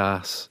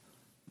 jackass,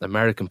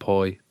 American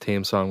Pie,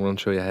 theme song run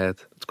through your head.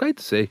 It's great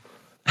to see.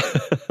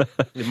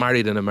 You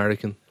married an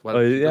American. Well,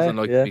 Oh, she yeah, doesn't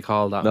like yeah. to be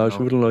called that. No, I she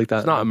know. wouldn't like that.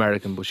 She's not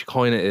American, but she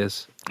kind of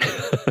is.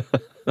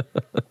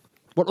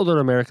 What other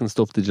American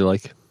stuff did you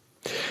like?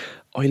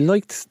 I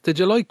liked. Did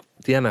you like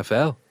the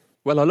NFL?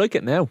 Well, I like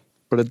it now,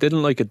 but I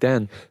didn't like it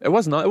then. It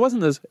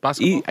wasn't as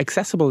Basketball?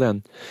 accessible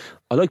then.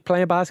 I liked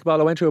playing basketball.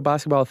 I went through a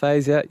basketball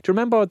phase. Yeah. Do you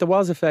remember there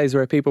was a phase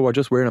where people were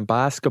just wearing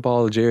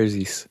basketball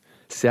jerseys?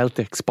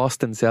 Celtics,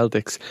 Boston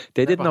Celtics.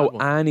 They didn't know had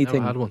one. anything.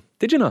 Never had one.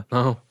 Did you not?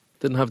 No,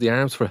 didn't have the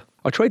arms for it.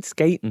 I tried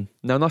skating.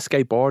 No, not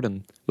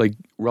skateboarding. Like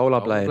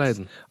rollerblades.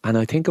 Rollerblading. And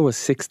I think I was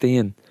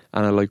 16.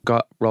 And I like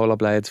got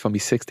rollerblades for my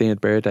 16th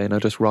birthday, and I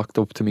just rocked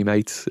up to me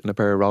mates in a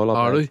pair of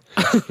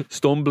rollerblades,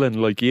 stumbling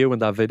like you in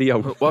that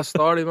video. What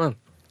story, man?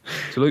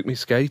 Do you like me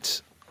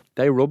skates?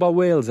 They rubber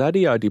wheels,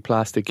 Eddie, or the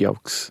plastic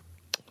yokes?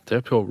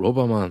 They're pure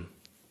rubber, man.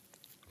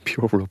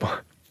 Pure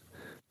rubber.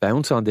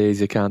 Bounce on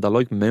these, you can't. I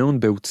like moon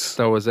boots.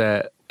 There was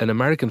an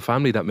American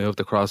family that moved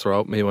across the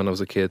road with me when I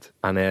was a kid,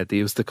 and they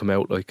used to come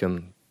out like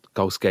and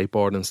go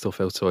skateboarding and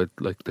stuff outside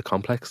like the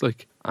complex,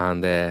 like,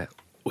 and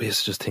we used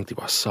to just think they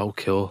were so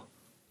cool.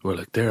 We're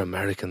like, they're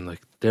American,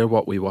 like they're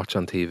what we watch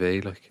on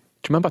TV, like.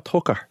 Do you remember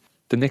Tucker?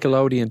 The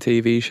Nickelodeon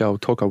TV show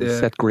Tucker with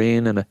Seth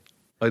Green in it.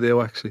 I do,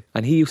 actually.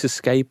 And he used to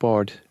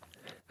skateboard,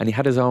 and he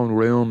had his own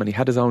room, and he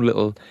had his own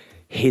little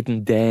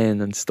hidden den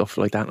and stuff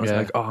like that. And I was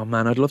like, oh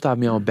man, I'd love to have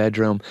my own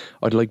bedroom.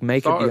 I'd like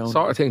make it my own.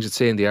 Sort of things you'd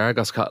see in the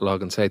Argos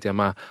catalogue and say to your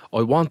ma,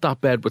 I want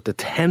that bed with the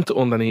tent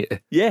underneath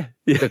it. Yeah.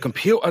 The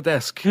computer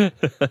desk.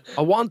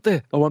 I want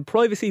it. I want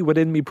privacy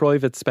within me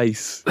private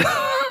space.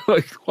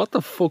 Like, what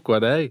the fuck were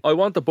they? I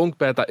want a bunk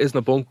bed that isn't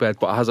a bunk bed,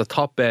 but it has a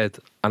top bed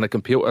and a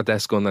computer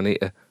desk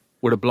underneath it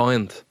with a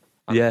blind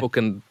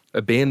and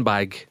a bean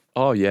bag.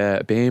 Oh yeah,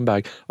 a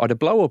beanbag. Or the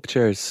blow-up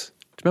chairs.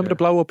 Do you remember the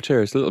blow-up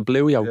chairs? Little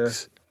blue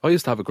yokes. I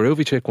used to have a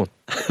groovy chick one.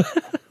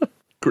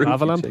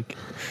 Lava lamp?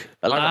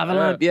 A lava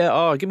lamp, yeah.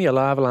 Oh, give me a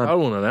lava I lamp. had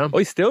one of them.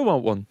 I still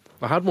want one.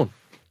 I had one.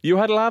 You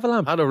had a lava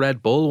lamp? I had a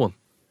Red Bull one.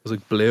 It was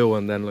like blue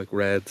and then like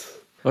red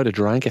I'd have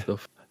drank it.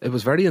 stuff. It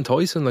was very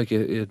enticing. Like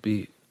you'd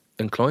be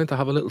inclined to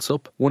have a little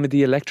sup. One of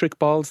the electric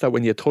balls that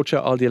when you touch it,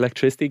 all the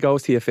electricity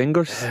goes to your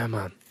fingers. Yeah,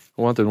 man.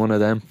 I wanted one of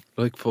them.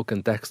 Like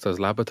fucking Dexter's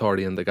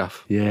Laboratory in the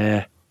gaff.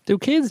 Yeah. Do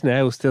kids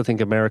now still think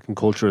American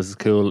culture is as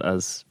cool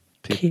as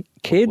people?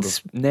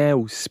 Kids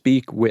now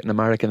speak with an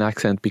American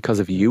accent because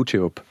of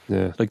YouTube.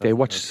 Yeah. Like they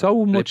watch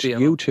so much Blippy, you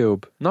know?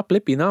 YouTube. Not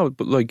Blippy now,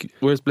 but like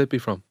Where's Blippy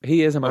from?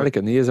 he is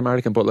American. He is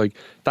American, but like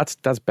that's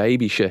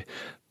baby shit.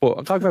 But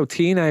I'm talking about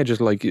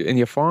teenagers, like in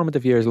your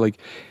formative years, like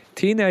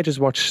teenagers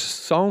watch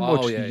so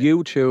much yeah, yeah.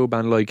 YouTube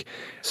and like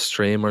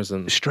Streamers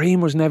and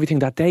streamers and everything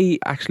that they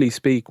actually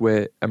speak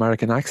with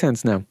American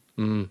accents now.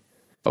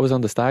 I was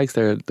on the Stags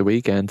there the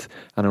weekend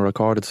and I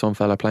recorded some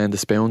fella playing the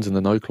spoons in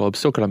the nightclub.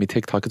 Stuck it on me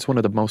TikTok. It's one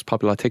of the most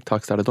popular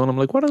TikToks that I've done. I'm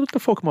like, what the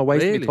fuck am I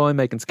wasting Really? my time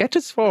making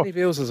sketches for? how many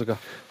views has it got?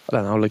 I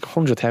don't know, like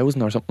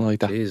 100,000 or something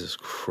like that. Jesus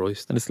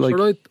Christ. And it's like-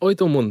 Sure, I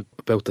done one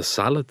about the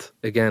salad.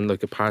 Again,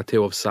 like a part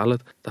 2 of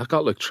salad. That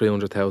got like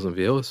 300,000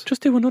 views.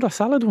 Just do another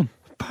salad one.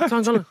 So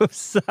I'm gonna,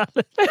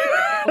 Salad.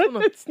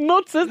 It's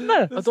nuts, isn't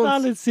it? I've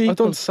Salad done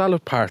sequel.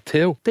 salad part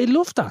 2 They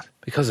love that.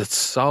 because it's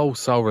so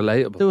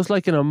relatable. There was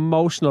like an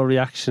emotional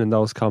reaction in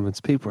those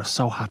comments. People were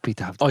so happy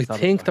to have that I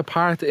salad think bar. the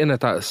part in it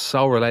that is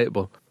so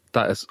relatable,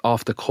 that is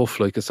off the cuff,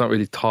 like it's not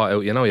really thought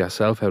out, you know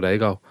yourself how they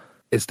go,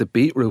 is the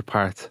beetroot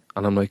part.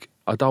 And I'm like,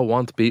 I don't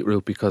want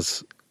beetroot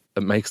because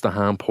it makes the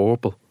ham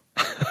purple.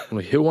 I'm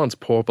like, who wants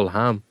purple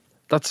ham?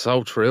 That's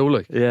so true,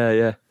 like. Yeah,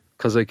 yeah.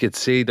 Because I could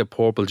see the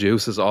purple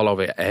juices all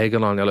over your egg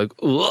and on. You're like,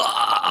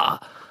 "Wah,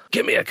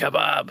 give me a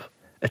kebab."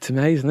 It's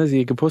amazing, isn't it?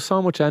 You can put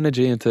so much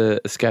energy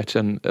into a sketch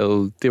and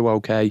it'll do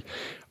okay.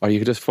 Or you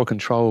could just fucking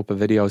throw up a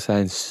video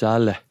saying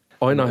salad.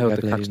 I know how Yeah,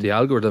 to catch blame. the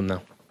algorithm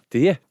now. Do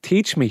you?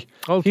 Teach me.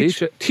 I'll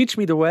teach you. Teach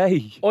me the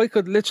way. I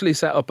could literally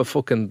set up a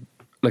fucking,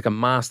 like a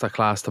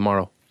masterclass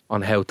tomorrow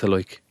on how to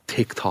like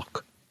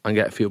TikTok and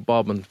get a few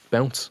bob and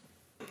bounce.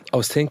 I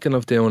was thinking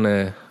of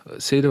doing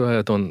see the way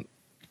I done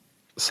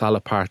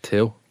salad part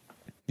 2,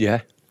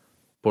 Yeah.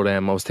 but I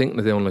was thinking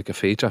of doing like a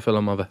feature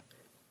film of it.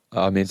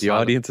 I mean, the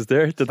Salad. audience is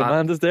there. The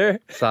demand is there.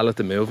 Salad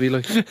the movie,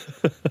 like.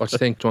 What do you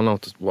think? Do you know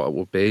what it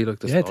would be? Like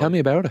the Yeah, story? tell me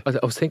about it.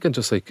 I was thinking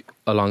just like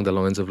along the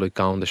lines of like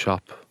going to the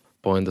shop,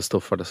 buying the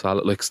stuff for the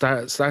salad. Like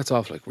starts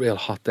off like real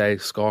hot day,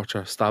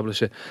 scorcher,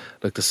 establish it.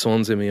 Like the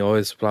sun's in my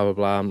eyes, blah blah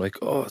blah. I'm like,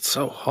 oh, it's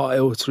so hot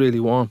out, it's really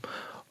warm.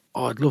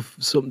 Oh, I'd love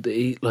something to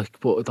eat, like,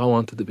 but I don't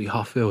want it to be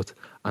hot food.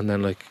 And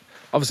then like,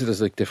 obviously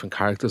there's like different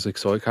characters, like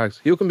side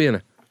characters. You can be in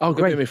it. Oh, You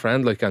can great. be my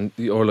friend, like, and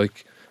or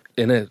like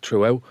in it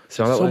throughout.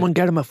 So that way- Someone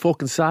get him a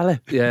fucking salad.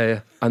 yeah, yeah.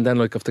 And then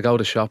like if they go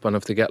to the shop and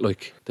if they get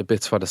like the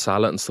bits for the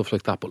salad and stuff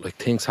like that, but like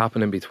things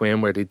happen in between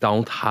where they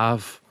don't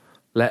have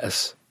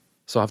lettuce.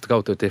 So I have to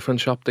go to a different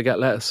shop to get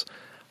lettuce.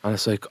 And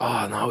it's like,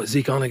 oh no, is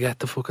he gonna get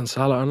the fucking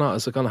salad or not?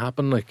 Is it gonna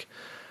happen? Like,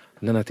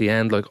 and then at the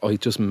end, like I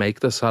just make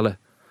the salad.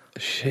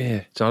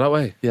 Shit. Do you know that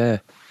way? Yeah.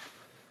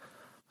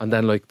 And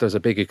then like there's a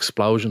big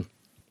explosion.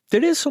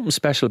 There is something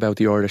special about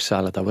the Irish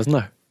salad, though, isn't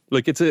there?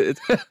 Like it's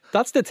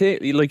that's the thing.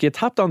 Like you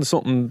tapped on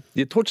something,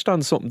 you touched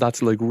on something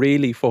that's like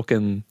really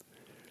fucking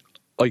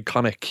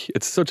iconic.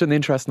 It's such an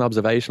interesting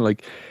observation.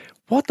 Like,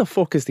 what the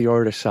fuck is the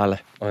Irish salad?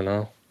 I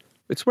know.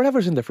 It's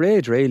whatever's in the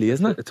fridge, really,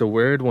 isn't it? It's a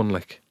weird one.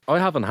 Like I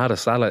haven't had a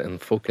salad in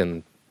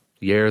fucking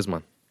years,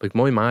 man. Like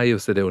my ma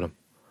used to do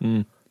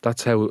them.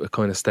 That's how it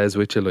kind of stays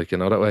with you, like, you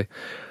know, that way.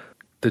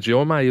 Did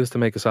your ma used to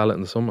make a salad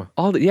in the summer?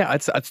 Yeah,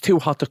 it's too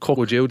hot to cook.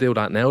 Would you do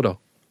that now, though?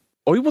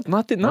 I would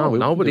not do. No,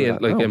 nobody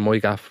in in my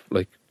gaff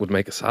like would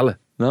make a salad.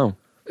 No.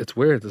 It's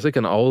weird. It's like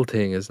an old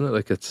thing, isn't it?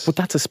 Like it's. But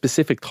that's a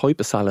specific type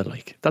of salad.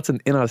 Like that's an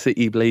inner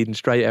city bleeding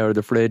straight out of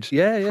the fridge.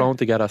 thrown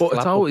together. But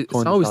it's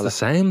always the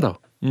same though.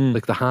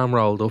 Like the ham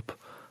rolled up,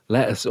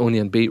 lettuce,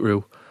 onion,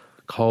 beetroot,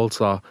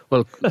 coleslaw.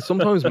 Well,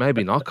 sometimes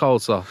maybe not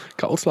coleslaw.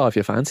 Coleslaw if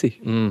you fancy.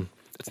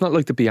 It's not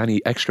like to be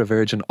any extra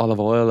virgin olive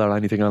oil or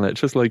anything on it.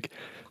 It's just like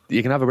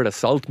you can have a bit of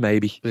salt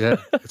maybe. Yeah,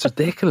 it's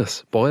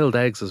ridiculous. Boiled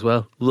eggs as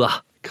well.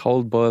 Blah.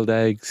 Cold boiled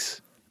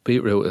eggs.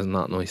 Beetroot is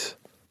not nice.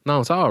 No,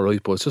 it's all right,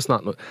 but it's just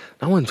not.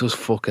 No one just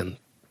fucking.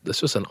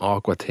 It's just an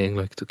awkward thing.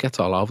 Like it gets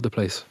all over the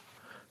place.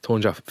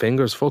 Turns your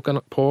fingers fucking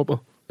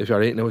purple if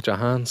you're eating it with your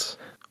hands.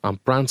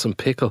 And Branson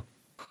pickle.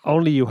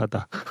 Only you had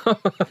that.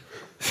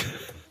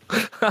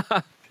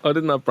 I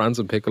didn't have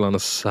Branson pickle on a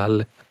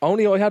salad.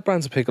 Only I had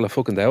Branson pickle. I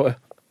fucking doubt it.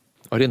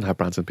 I didn't have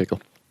Branson pickle.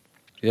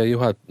 Yeah, you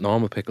had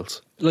normal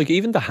pickles. Like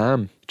even the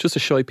ham, just a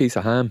shy piece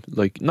of ham.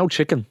 Like no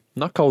chicken,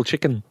 not cold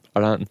chicken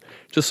or anything.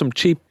 Just some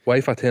cheap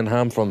Wafer thin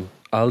ham from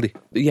Aldi.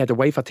 Yeah, the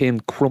wafer thin,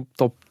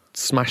 crumped up,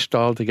 smashed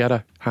all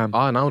together ham.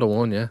 Oh, now the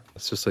one, yeah.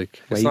 It's just like,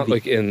 it's not Wavy.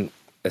 like in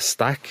a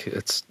stack.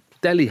 It's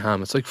deli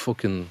ham. It's like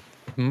fucking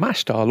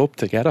Mashed all up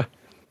together.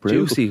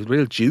 Brutal. juicy,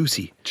 real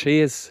juicy.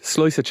 Cheese,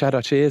 slice of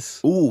cheddar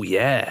cheese. Oh,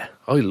 yeah.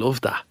 I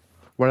love that.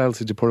 What else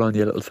did you put on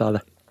your little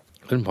salad?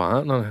 I didn't put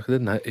that. No, I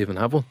didn't even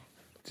have one.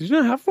 Did you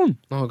not have one?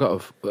 No, I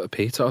got a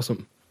pizza or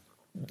something.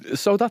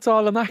 So that's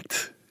all an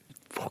act.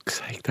 Fuck's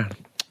sake, Dan.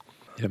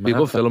 You're Be a mad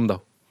good for- film,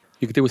 though.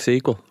 You could do a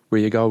sequel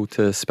where you go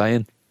to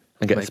Spain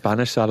and get a Make-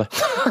 Spanish salad.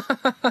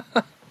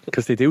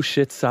 Because they do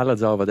shit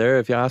salads over there.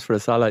 If you ask for a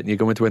salad and you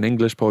go into an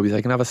English pub, you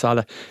say, can I have a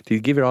salad? They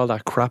give you all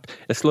that crap.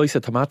 A slice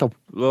of tomato.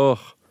 Ugh.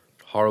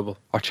 Horrible.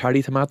 Or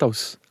cherry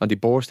tomatoes. And they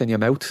burst in your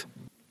mouth.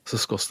 It's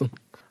disgusting.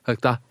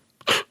 Like that.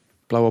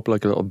 Blow up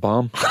like a little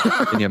bomb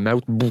in your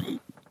mouth.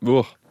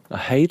 Ugh. I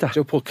hate that. Do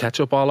you put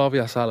ketchup all over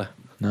your salad?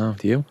 No,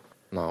 do you?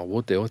 No, I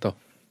would do it, though.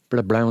 Bit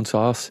of brown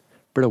sauce.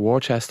 Bit of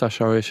Worcester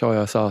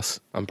soya sauce.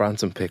 And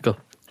Branson pickle.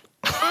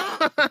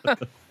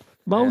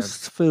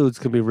 Most foods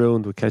can be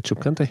ruined with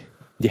ketchup, can't they?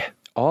 Yeah.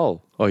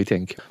 All, I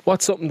think.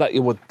 What's something that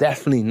you would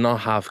definitely not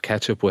have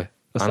ketchup with?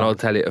 And I'll salad.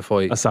 tell you if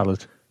I... A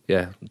salad,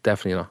 Yeah,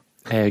 definitely not.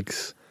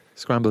 Eggs.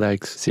 Scrambled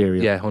eggs.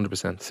 cereal. Yeah,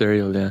 100%.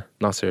 Cereal, yeah.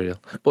 Not cereal.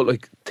 But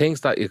like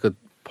things that you could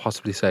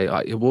possibly say,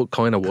 you would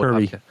kind of would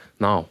Curry. have.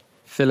 No,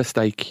 Filet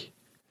steak.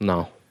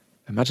 no.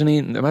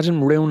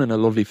 Imagine ruining a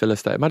lovely filet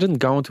steak. Imagine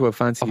going to a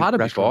fancy I've had it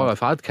before. restaurant. I've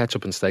had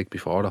ketchup and steak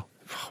before, though.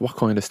 What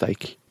kind of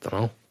steak? Don't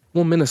know.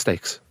 1 minute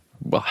steaks.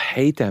 Well, I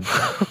hate them.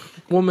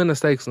 1 minute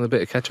steaks and a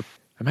bit of ketchup.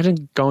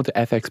 Imagine going to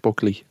FX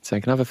Buckley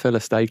saying, can I have a filet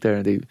steak there?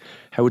 And they,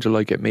 how would you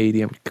like it?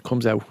 Medium. It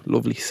comes out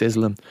lovely,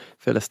 sizzling.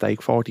 Filet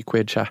steak, 40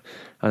 quid, chat.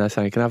 And they're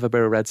saying, can I have a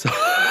bit of red sauce?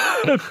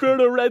 A bit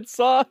of red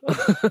sauce.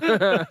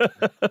 I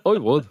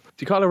would. Do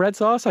you call it red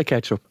sauce or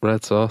ketchup?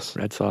 Red sauce.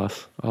 Red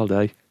sauce, all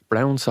day.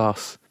 Brown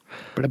sauce.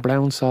 Bit of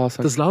brown sauce.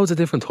 There's loads of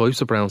different types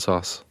of brown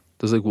sauce.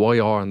 There's like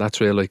YR, and that's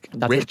real like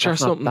rich or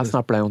something. That's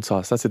not brown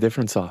sauce. That's a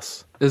different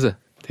sauce. Is it?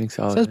 I think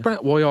so. It says yeah.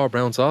 YR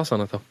brown sauce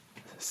on it, though.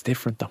 It's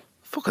different though.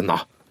 Fucking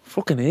not.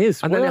 Fucking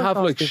is. And then Why you are have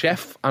sauce like different?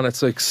 chef, and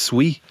it's like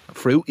sweet,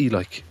 fruity.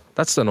 Like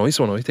that's the nice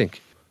one, I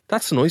think.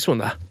 That's the nice one.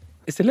 That.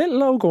 Is the little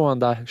logo on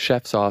that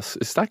chef sauce,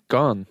 is that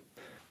gone?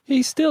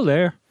 He's still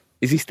there.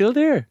 Is he still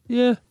there?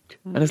 Yeah.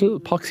 And his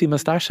little poxy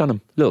moustache on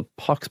him. Little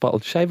pox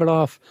bottle. Shave it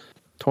off.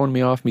 Turn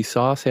me off me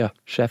sauce here,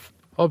 chef.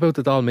 How about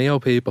the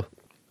Dalmio people?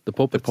 The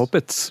puppets.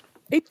 Puppets.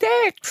 A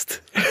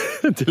text.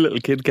 The little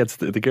kid gets,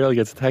 the girl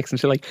gets a text and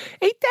she's like,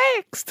 a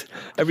text.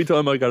 Every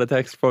time I got a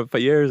text for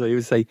years, I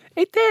used to say,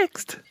 a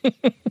text.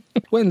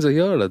 When's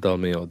your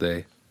Dalmio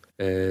day?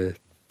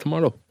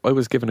 Tomorrow. I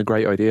was given a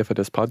great idea for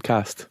this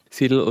podcast.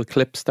 See the little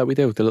clips that we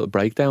do, the little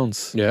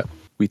breakdowns? Yeah.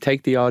 We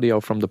take the audio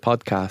from the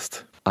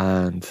podcast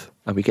and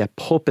we get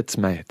puppets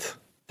made.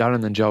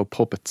 Darren and Joe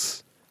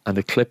puppets. And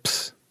the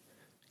clips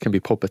can be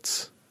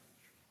puppets.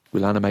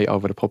 We'll animate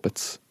over the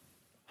puppets.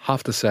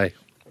 Have to say,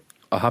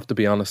 I have to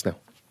be honest now.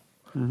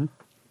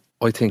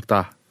 I think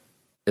that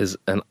is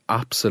an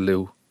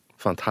absolute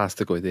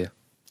fantastic idea.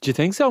 Do you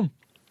think so?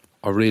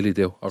 I really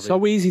do.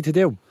 So easy to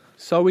do.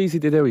 So easy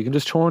to do. You can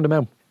just churn them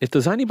out. If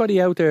there's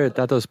anybody out there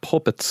that does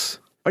puppets,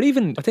 or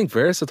even, I think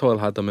Versatile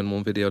had them in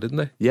one video, didn't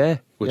they? yeah,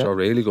 Which yeah, are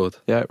really good.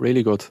 yeah,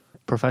 really good.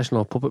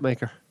 Professional puppet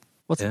maker.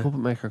 What's Yeah. the puppet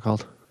maker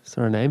called? Is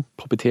there a name?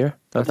 Puppeteer.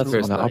 That's the the one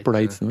first that name,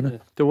 operates, yeah. isn't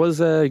it? There was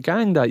a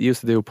gang that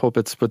used to do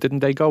puppets, but didn't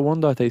they go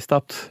under? They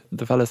stopped.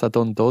 The fellas that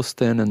done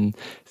Dustin and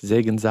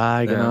Zig and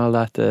Zag and Yeah. all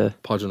that.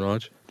 Podge and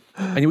Raj.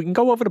 And we can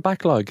go over the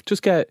backlog.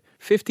 Just get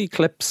 50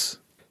 clips.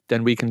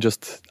 Then we can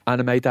just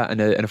animate that in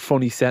a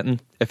funny setting.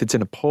 If it's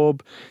in a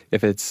pub,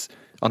 if it's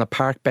on a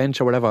park bench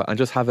or whatever, and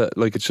just have it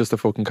like it's just a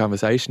fucking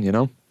conversation, you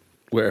know?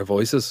 With our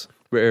voices.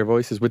 With our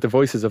voices, with the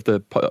voices of the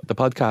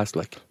podcast,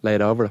 like, lay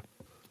it over it.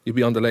 You'd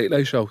be on the Late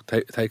Late Show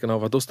taking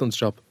over Dustin's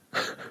job.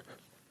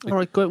 All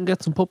right, go out and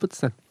get some puppets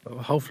then.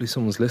 Hopefully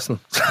someone's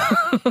listening.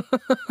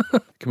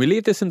 Can we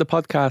leave this in the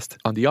podcast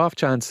on the off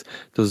chance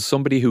there's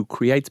somebody who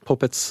creates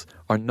puppets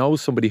or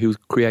knows somebody who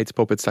creates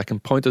puppets that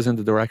can point us in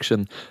the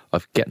direction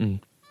of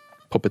getting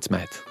puppets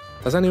made?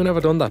 Has anyone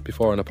ever done that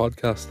before in a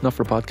podcast? Not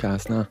for a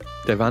podcast, no.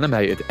 They've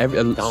animated.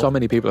 So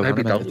many people have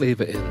Maybe animated. don't leave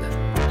it in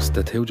then. Just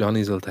the two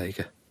Johnnies will take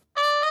it.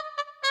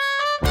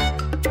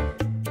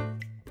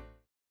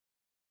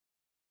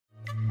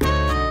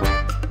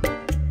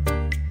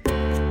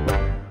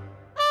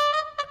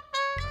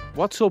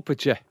 What's up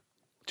with you?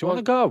 Do you want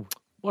to go?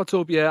 What's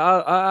up? Yeah,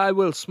 I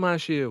will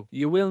smash you.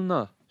 You will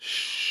not.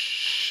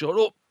 Shut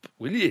up,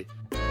 will you?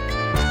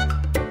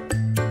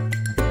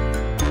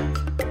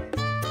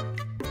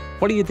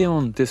 What are you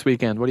doing this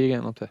weekend? What are you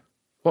getting up to?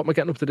 What am I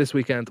getting up to this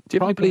weekend? Do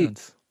you have any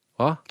plans?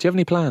 What? Do you have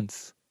any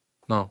plans?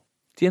 No.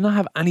 Do you not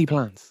have any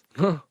plans?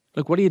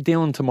 Like, what are you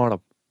doing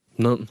tomorrow?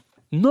 Nothing.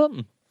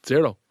 Nothing.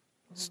 Zero.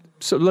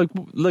 So,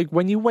 like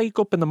when you wake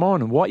up in the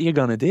morning, what are you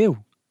gonna do?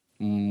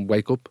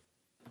 Wake up.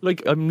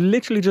 Like, I'm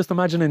literally just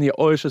imagining the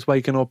Irish just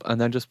waking up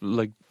and then just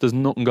like there's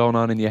nothing going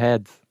on in your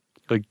head.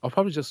 Like, I'll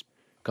probably just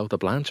go to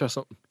Blanche or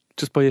something.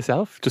 just by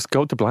yourself. Just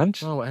go to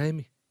Blanche. No,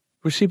 Amy.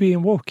 Will she be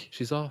in work?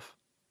 She's off.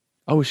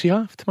 Oh, is she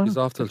off tomorrow? She's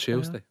off till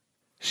Tuesday.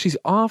 She's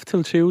off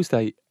till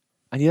Tuesday,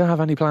 and you don't have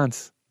any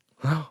plans.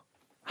 No.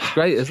 It's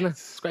great, isn't it?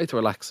 It's great to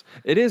relax.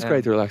 It is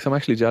great to relax. I'm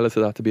actually jealous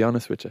of that, to be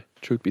honest with you.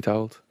 Truth be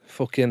told.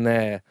 Fucking,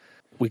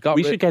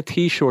 we should get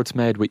T-shirts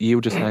made with you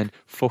just saying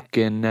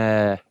fucking.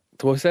 Do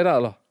I say that a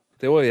lot?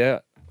 Do I? Yeah.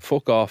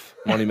 Fuck off,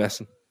 money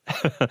messing.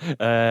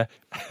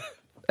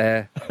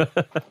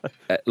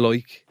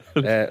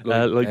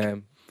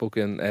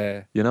 Fucking.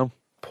 You know.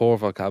 Poor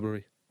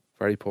vocabulary.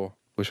 Very poor.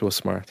 Wish I was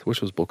smart.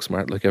 Wish I was book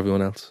smart like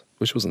everyone else.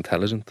 Wish I was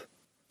intelligent.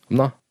 I'm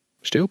not.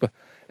 Stupid.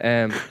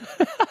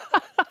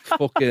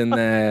 Fucking.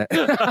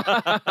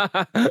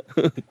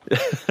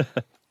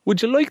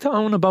 Would you like to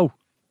own a boat?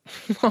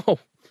 No.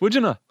 Would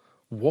you not?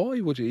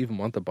 Why would you even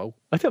want a boat?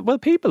 I thought, well,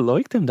 people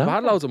like them, If don't I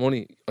had they? loads of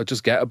money, I'd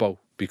just get a boat.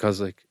 Because,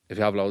 like, if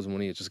you have loads of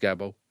money, you just get a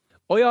boat.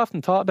 I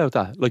often thought about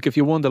that. Like, if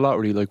you won the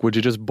lottery, like, would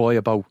you just buy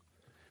a boat?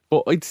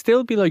 But I'd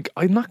still be like,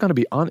 I'm not going to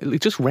be on it. Like,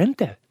 just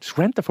rent it. Just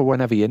rent it for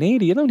whenever you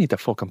need it. You don't need to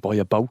fucking buy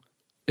a boat.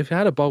 If you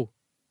had a boat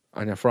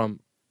and you're from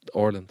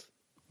Ireland,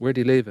 where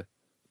do you leave it?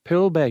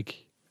 Poolbeg.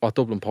 Or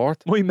Dublin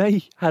Port? My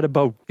mate had a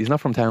boat. He's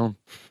not from town.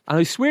 And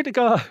I swear to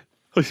God,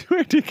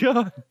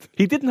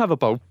 he didn't have a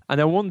boat. And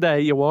then one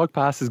day you walk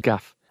past his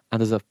gaff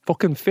and there's a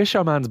fucking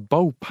fisherman's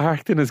boat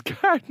parked in his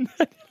garden.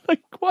 And you're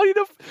like, why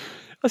the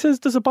I says,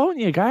 there's a boat in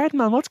your garden,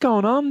 man. What's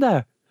going on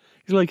there?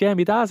 He's like, yeah,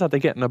 my dad's had to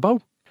get in a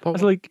boat. I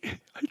was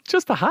like,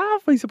 just a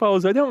half, I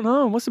suppose. I don't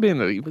know. Must have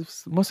been,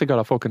 must have got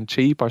a fucking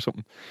cheap or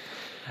something.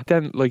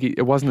 Then, like,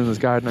 it wasn't in his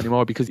garden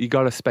anymore because he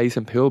got a space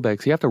in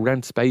Poolbeg. So you have to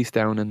rent space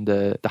down in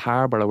the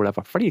harbour or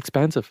whatever. Very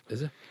expensive.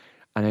 Is it?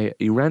 And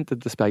he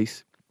rented the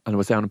space and it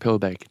was down in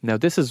Poolbeg. Now,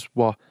 this is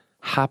what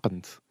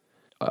happened.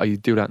 I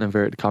do that in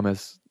inverted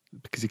commas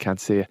because you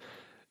can't see it.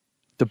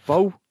 The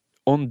boat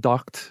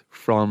undocked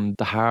from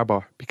the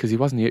harbour because he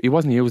wasn't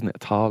using it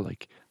at all.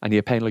 Like, and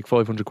you're paying like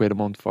 500 quid a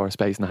month for a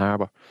space in the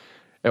harbour.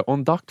 It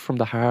undocked from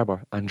the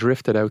harbour and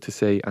drifted out to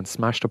sea and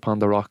smashed upon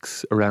the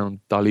rocks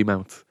around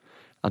Dollymount.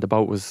 And the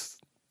boat was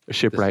a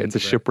shipwreck. It's a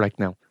shipwreck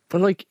now.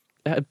 But like,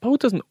 a boat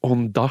doesn't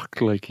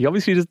undock. Like, he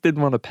obviously just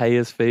didn't want to pay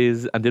his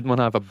fees and didn't want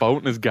to have a boat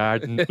in his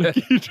garden. Like,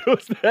 he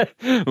just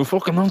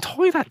fucking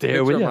untie that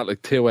there, will Picture him you? at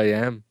like 2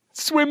 a.m.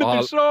 Swim in the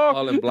all, shore.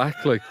 all in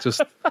black, like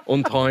just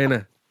untying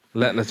it,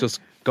 letting it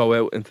just go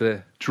out into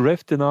the...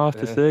 Drifting off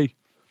to sea.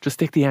 Just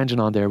stick the engine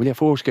on there, will you?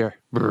 Force gear.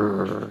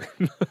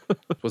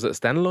 Was it a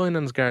stand line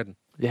in his garden?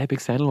 Yeah,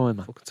 big center line,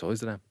 man. Fucking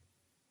size of them.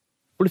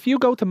 But if you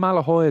go to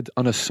Malahide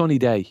on a sunny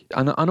day,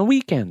 and on a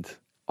weekend,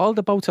 all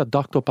the boats are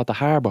docked up at the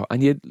harbour,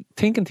 and you're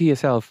thinking to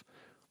yourself,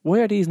 why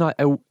are these not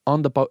out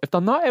on the boat? If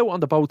they're not out on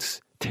the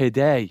boats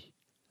today,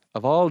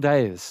 of all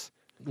days,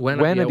 When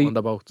are you out they on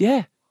the boat?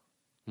 Yeah,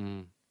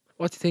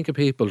 What do you think of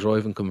people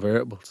driving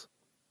convertibles?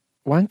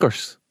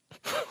 wankers.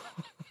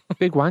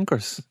 Big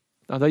wankers.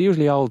 And they're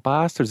usually old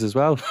bastards as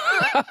well.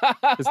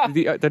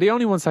 They're the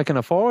only ones that can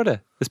afford it.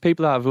 There's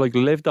people that have like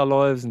lived their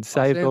lives and I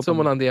saved seen up.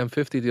 someone on the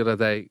M50 the other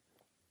day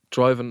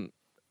driving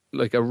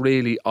like a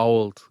really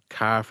old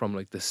car from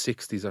like the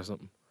 60s or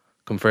something,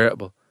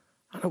 convertible.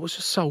 And it was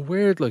just so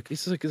weird. Like, he's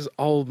just like this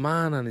old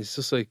man and he's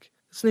just like,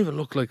 it doesn't even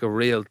look like a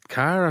real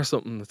car or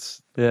something.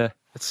 It's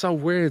so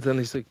weird. And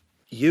he's like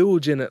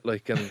huge in it.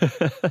 Like, and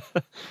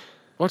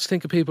what do you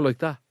think of people like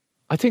that?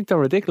 I think they're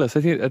ridiculous. I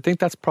think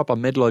that's proper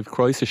midlife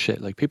crisis shit.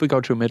 Like, people go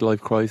through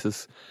midlife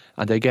crisis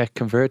and they get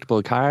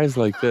convertible cars.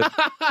 Like,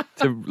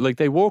 like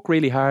they work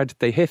really hard.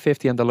 They hit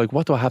 50 and they're like,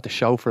 what do I have to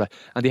show for it?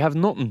 And they have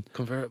nothing.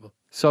 Convertible.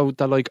 So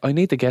they're like, I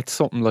need to get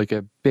something like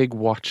a big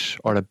watch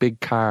or a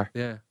big car.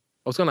 Yeah.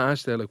 I was going to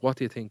ask you, like, what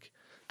do you think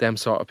them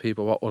sort of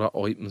people, what other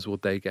items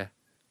would they get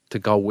to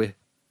go with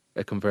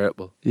a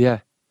convertible?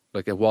 Yeah.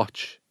 Like a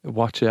watch.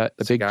 Watch a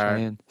big Cigar.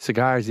 chain.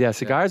 Cigars, yeah.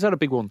 Cigars are a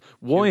big one.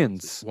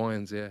 Wines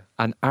Wines, yeah.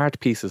 and art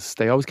pieces.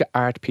 They always get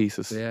art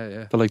pieces. Yeah,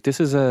 yeah. They're like, this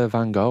is a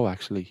Van Gogh,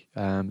 actually.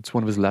 It's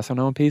one of his lesser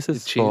known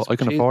pieces. Cheese, but I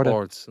can cheese afford it.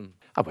 boards and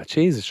Oh, but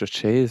cheese is just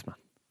cheese, man.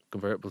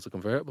 convertible's a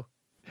convertible.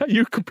 Are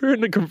you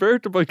comparing a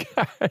convertible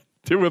car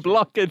to a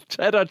block of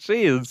cheddar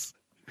cheese?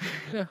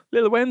 Yeah.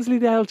 Little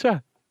Wensleydale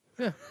chat.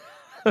 Yeah.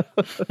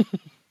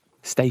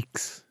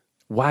 Steaks.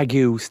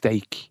 Wagyu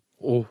steak.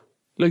 Oh,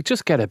 Like,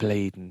 just get a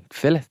blade and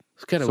fillet.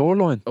 let's get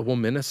Sirloin. a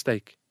 1 minute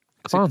steak.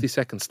 Come on.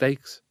 60-second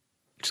steaks.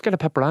 Just get a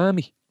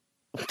pepperami.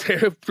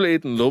 They're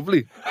bleeding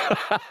lovely.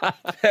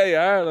 They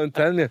are, I'm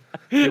telling you.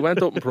 They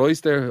went up in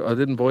price there. I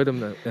didn't buy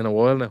them in a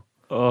while now.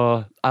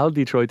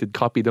 Aldi tried to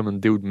copy them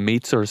and do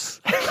meatsers.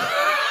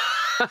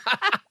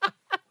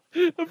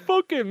 A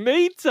fucking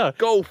meatser.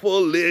 Go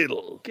full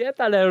Lidl. Get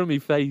that out of me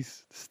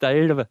face.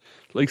 Tired of it.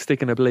 Like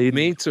sticking a blade.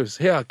 Meatsers.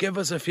 Here, give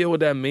us a few of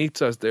them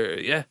meatsers there,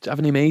 yeah. Do you have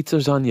any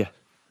meatsers on you?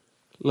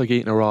 Like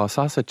eating a raw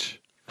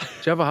sausage. Do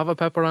you ever have a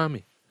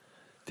pepperami?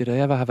 Did I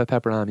ever have a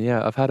pepperami?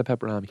 Yeah, I've had a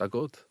pepperami. They're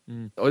good.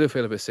 I do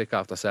feel a bit sick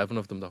after 7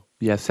 of them, though.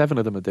 Yeah, 7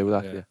 of them would do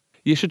that. Yeah. Yeah.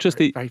 You should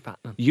just eat. Very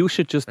fattening. You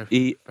should just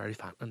eat Very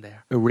fattening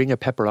there. a ring of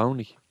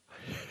pepperoni.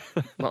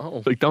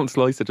 No. Like, don't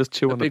slice it. Just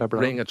chew A on the big pepperoni.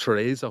 ring of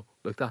chorizo,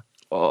 like that.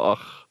 Oh,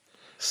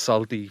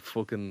 Salty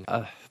fucking...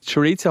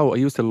 chorizo I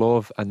used to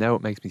love, and now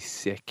it makes me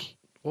sick.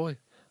 Why?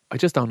 I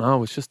just don't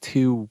know. It's just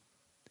too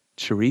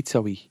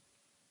chorizo-y.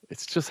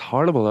 It's just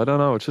horrible. I don't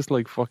know. It's just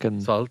like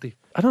fucking... Salty.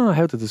 I don't know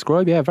how to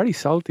describe. Yeah, very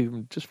salty.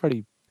 Just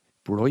very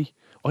bright.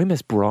 I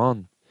miss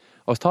brawn.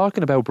 I was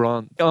talking about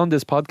brawn on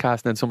this podcast,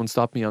 and then someone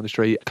stopped me on the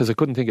street because I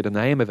couldn't think of the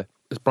name of it.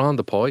 It's brawn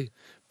the pie.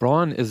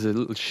 Brawn is a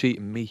little sheet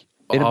of meat.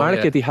 In Oh,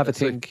 America, yeah. they have a It's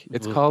thing. like-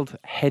 It's called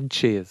head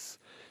cheese.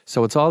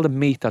 So it's all the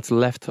meat that's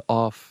left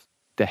off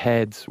the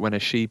head when a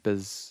sheep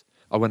is,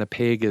 or when a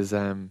pig is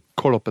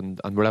cut up and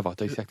whatever,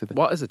 dissected.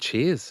 What is a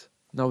cheese?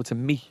 No, it's a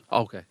meat.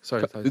 Okay,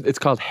 sorry. It's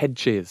called head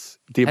cheese.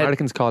 The Head-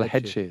 Americans call it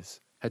head head cheese.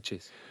 cheese, Head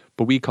cheese.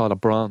 but we call it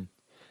brawn.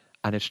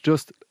 And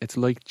it's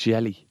like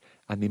jelly.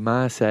 And my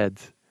ma said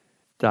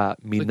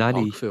that me Like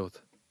nanny, dog food.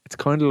 it's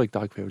kind of like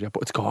dog food, yeah,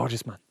 but it's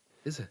gorgeous, man.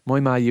 Is it? My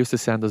ma used to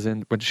send us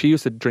in, when she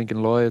used to drink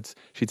in Lloyd's,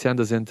 she'd send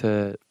us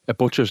into a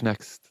butcher's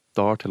next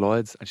door to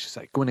Lloyd's, and she's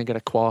like, go in and get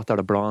a quarter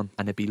of brawn,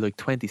 and it'd be like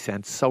 20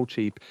 cents, so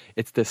cheap.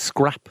 It's the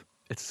scrap.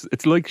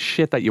 It's like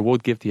shit that you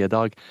would give to your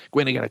dog. Go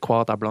in and get a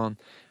quarter of brawn,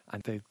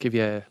 and they give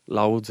you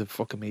loads of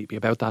fucking meat, be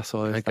about that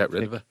size. Can't that get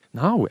rid of thick. it.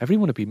 No,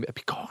 everyone it'd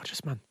be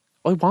gorgeous, man.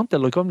 I want it,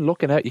 like I'm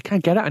looking at, you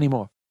can't get it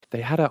anymore.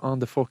 They had it on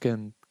the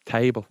fucking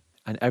table,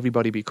 and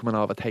everybody be coming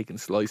over taking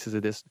slices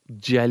of this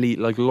jelly,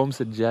 like lumps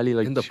of jelly,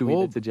 like In the chewy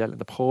pub? bits of jelly in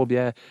the pub,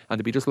 yeah. And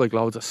there'd be just like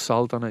loads of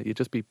salt on it. You'd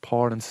just be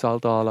pouring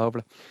salt all over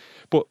it.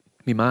 But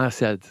my ma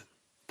said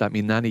that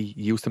me nanny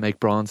used to make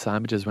brawn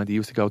sandwiches when they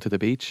used to go to the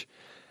beach.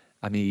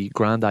 And me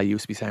granddad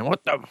used to be saying,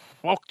 what the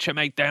fuck you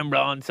make them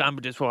brawn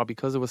sandwiches for?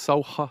 Because it was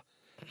so hot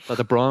that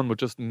the brawn would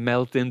just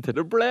melt into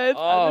the bread.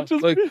 Oh, and it'd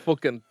just like be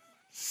fucking...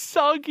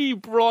 soggy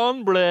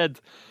brawn bread.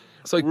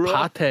 It's like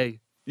Raw. pate.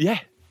 Yeah,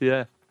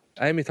 yeah.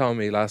 Amy told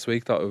me last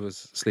week that I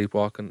was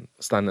sleepwalking,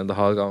 standing in the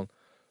hall going,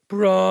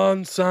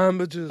 brawn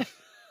sandwiches.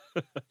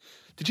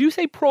 Did you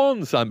say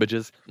prawn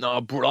sandwiches? No,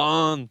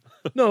 brawn.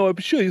 No, I'm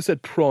sure you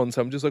said prawn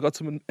sandwiches. I got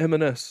some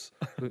M&S.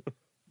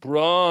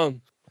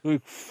 Brawn.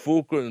 Like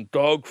fucking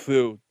dog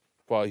food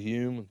for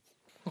humans.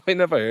 I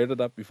never heard of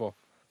that before.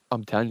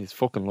 I'm telling you, it's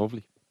fucking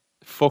lovely.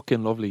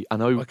 Fucking lovely.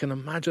 And I can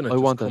imagine it I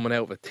just want it. coming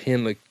out of a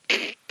tin like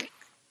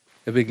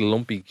a big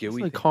lumpy it's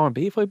gooey like thing. corned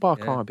beef. I bought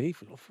Yeah. corned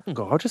beef. Fucking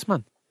gorgeous,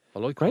 man. I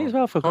like Great corn. as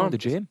well for going to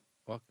the Corn- gym.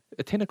 What?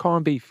 A tin of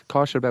corned beef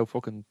costs you about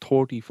fucking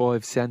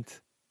 35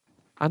 cents.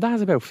 And that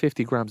has about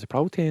 50 grams of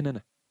protein in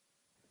it.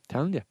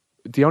 Telling you.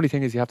 The only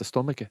thing is you have to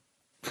stomach it.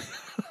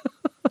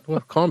 Well,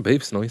 corned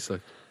beef's nice,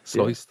 like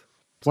sliced.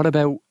 What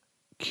about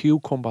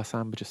cucumber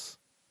sandwiches?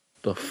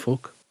 The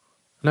fuck?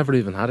 Never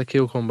even had a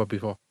cucumber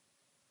before.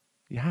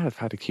 Yeah, I've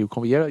had a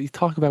cucumber. Yeah, you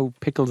talk about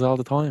pickles all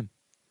the time.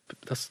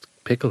 That's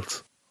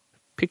pickles.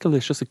 Pickle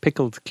is just a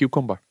pickled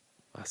cucumber.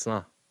 That's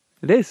not.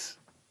 It is.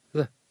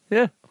 Is it?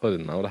 Yeah, I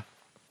didn't know that.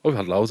 I've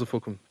had loads of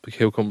fucking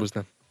cucumbers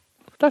then.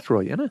 that's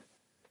right, isn't it?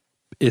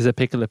 Is a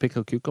pickle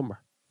cucumber?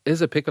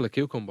 Is a pickle a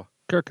cucumber?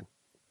 Gherkin.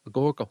 A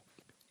gorgo?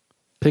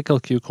 Pickle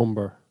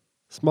cucumber.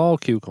 Small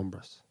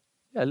cucumbers.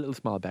 Yeah, little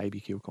small baby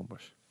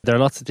cucumbers. There are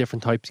lots of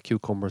different types of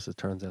cucumbers, it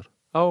turns out.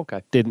 Oh,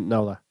 okay. Didn't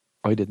know that.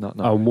 I did not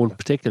know. And one that.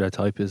 particular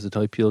type is the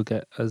type you'll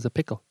get as a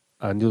pickle.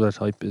 And the other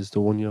type is the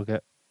one you'll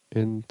get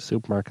in the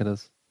supermarket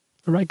as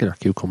a regular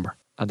cucumber.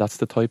 And that's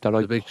the type that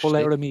I The big pull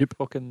out stick. of me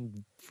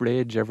fucking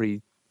fridge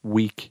every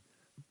week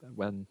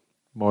when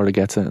Maura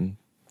gets it and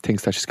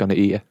thinks that she's going to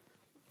eat it.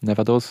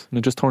 Never does. And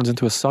it just turns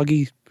into a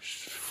soggy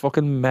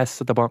fucking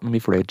mess at the bottom of my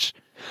fridge.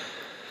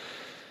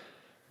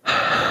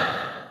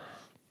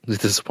 Was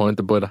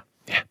disappointed by that?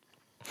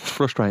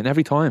 Frustrating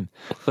every time.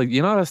 Like,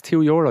 you know, that's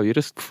 €2. You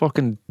just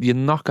fucking, you're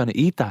not going to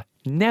eat that.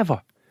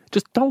 Never.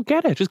 Just don't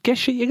get it. Just get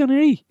shit you're going to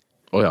eat.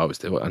 I always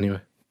do it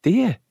anyway. Do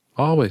you?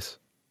 Always.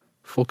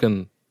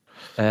 Fucking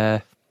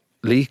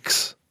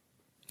leeks.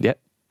 Yeah.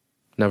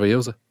 Never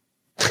use it.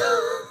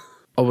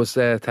 I was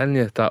telling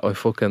you that I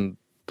fucking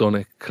done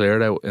a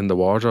clear out in the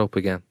wardrobe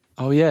again.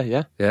 Oh, yeah,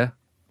 yeah. Yeah.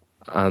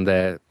 And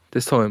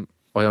this time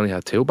I only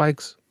had 2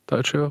 bags that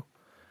I threw out.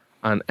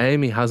 And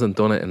Amy hasn't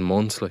done it in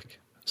months, like.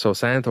 So I was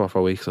saying to her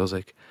for weeks, I was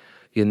like,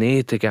 you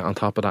need to get on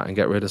top of that and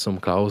get rid of some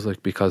clothes,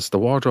 like, because the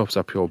wardrobes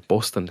are pure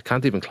busting.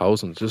 Can't even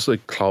close them. Just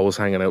like clothes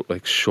hanging out,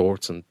 like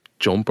shorts and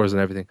jumpers and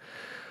everything.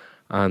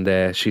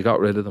 And she got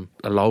rid of them.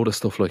 A load of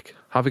stuff, like.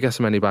 Have a guess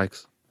how many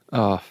bags?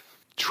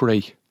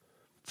 3.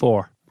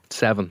 4.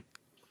 7.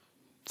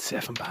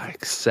 7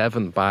 bags.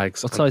 7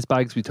 bags. What size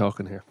bags we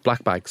talking here?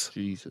 Black bags.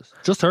 Jesus.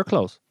 Just her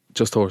clothes.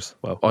 Just hers.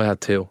 Wow. I had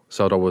 2,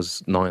 so there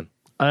was 9.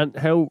 And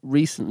how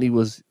recently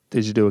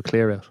did you do a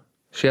clear out?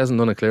 She hasn't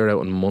done a clear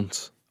out in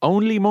months.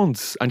 Only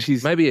months, and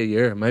she's... Maybe a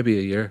year. Even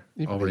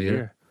Over a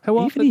year. How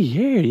Even a often?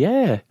 year,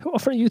 yeah. How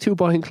often are you two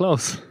buying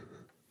clothes?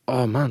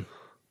 Oh, man.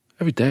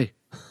 Every day.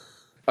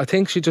 I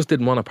think she just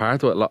didn't want to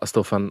part with a lot of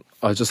stuff, and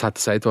I just had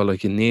to say to her,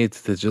 like, you need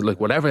to just, like,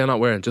 whatever you're not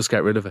wearing, just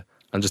get rid of it.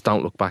 And just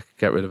don't look back.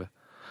 Get rid of it.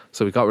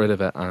 So we got rid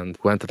of it and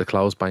went to the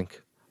clothes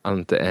bank.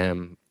 And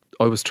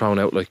I was thrown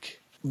out, like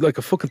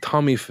a fucking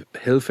Tommy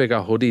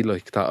Hilfiger hoodie,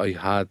 like, that I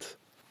had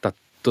that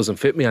doesn't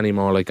fit me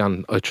anymore. Like,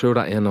 and I threw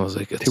that in. I was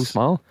like, it's Too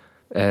small?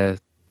 Yeah,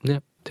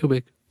 too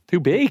big.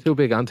 Too big? Too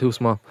big and too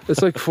small.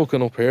 It's like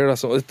fucking up here or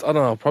something. I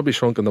don't know, probably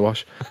shrunk in the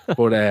wash.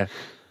 But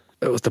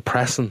it was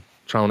depressing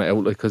throwing it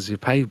out, like, because you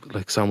pay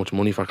like so much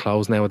money for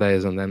clothes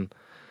nowadays, and then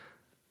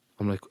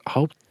I'm like, I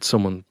hope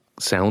someone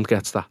sound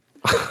gets that.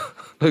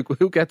 Like,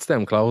 who gets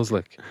them clothes?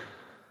 Like,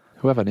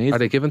 Whoever needs are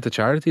they given to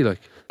charity? Like,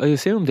 I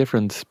assume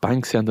different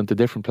banks send them to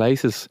different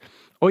places.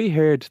 I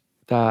heard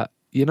that,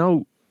 you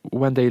know,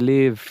 when they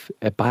leave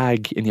a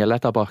bag in your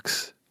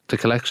letterbox the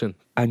collection.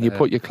 and you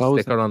put your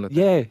clothes... Sticker on it.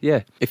 Yeah,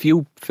 yeah. If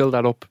you fill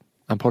that up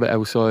and put it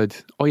outside,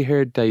 I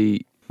heard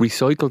they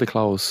recycle the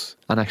clothes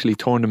and actually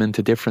turn them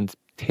into different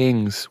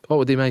things. What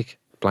would they make?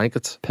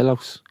 Blankets?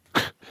 Pillows.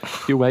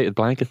 You weighted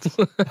blankets.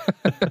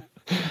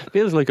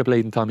 Feels like a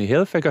bleeding Tommy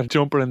Hilfiger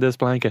jumper in this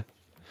blanket.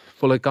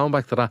 But like, going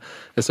back to that,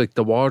 it's like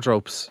the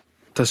wardrobes,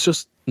 there's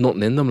just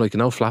nothing in them, like, you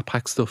know, flat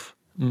pack stuff.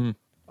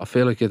 I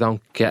feel like you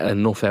don't get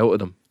enough out of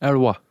them. Or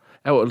what?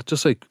 Out of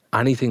just like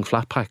anything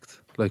flat packed,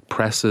 like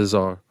presses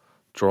or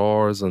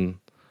drawers and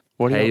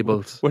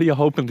tables. What are you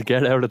hoping to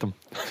get out of them?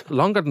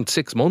 Longer than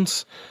 6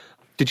 months.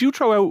 Did you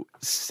throw out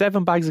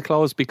 7 bags of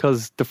clothes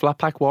because the flat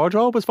pack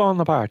wardrobe was falling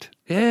apart?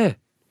 Yeah.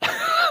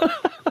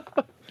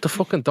 The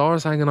fucking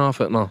doors hanging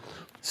off it and all.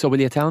 So will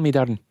you tell me,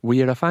 Darren, were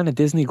you a fan of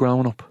Disney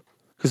growing up?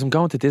 Because I'm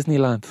going to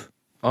Disneyland.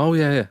 Oh,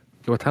 yeah.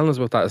 You were telling us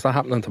about that. Is that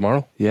happening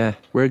tomorrow? Yeah,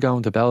 we're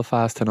going to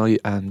Belfast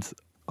tonight and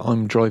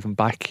I'm driving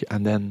back,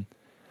 and then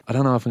I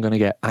don't know if I'm going to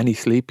get any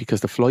sleep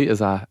because the flight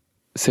is at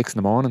 6 in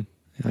the morning.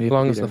 You know, How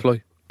long is the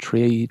flight?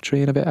 3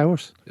 and a bit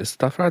hours. Is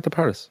that far to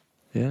Paris?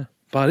 Yeah.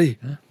 Barry,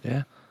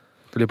 Yeah.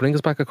 will you bring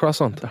us back a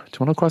croissant? Do you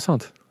want a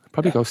croissant?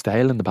 Probably go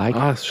stale in the bag.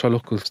 Sure,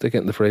 look, we'll stick it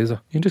in the freezer.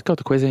 You can just go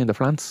to Cuisine de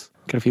France,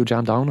 get a few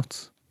jam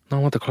donuts. No,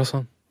 I want the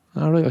croissant.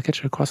 All right, I'll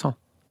get you a croissant.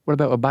 What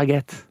about a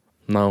baguette?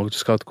 No, we'll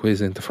just go to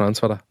Cuisine de France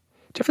for that.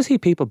 Do you ever see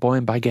people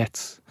buying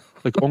baguettes?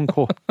 Like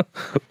uncut?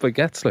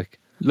 Baguettes, like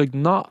Like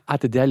not at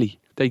the deli.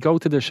 They go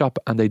to the shop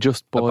and they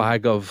just buy... a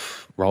bag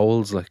of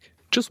rolls, like.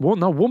 Just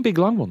one big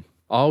long one.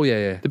 Oh,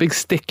 yeah. The big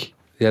stick.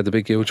 Yeah, the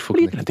big, huge What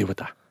are you fucking going to do with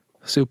that?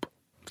 soup.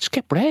 Just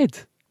get bread.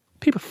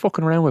 People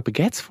fucking around with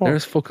baguettes for.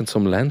 There's fucking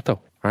some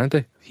lento, aren't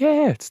they?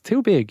 Yeah, it's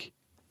too big.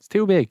 It's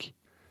too big.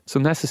 It's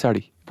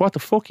unnecessary. What the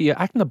fuck are you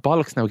acting the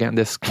bollocks now getting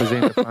this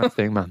Cuisine de France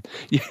thing, man?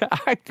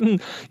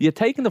 You're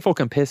taking the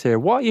fucking piss here.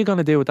 What are you going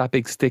to do with that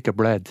big stick of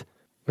bread?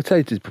 I'd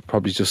say you'd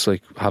probably just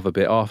like have a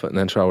bit off it and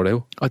then throw it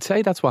out. I'd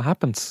say that's what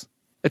happens.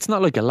 It's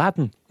not like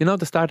Aladdin. You know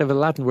the start of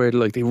Aladdin where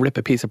like they rip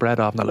a piece of bread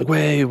off and they're like,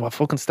 wait, we're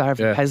fucking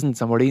starving peasants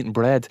and we're eating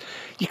bread.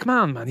 You come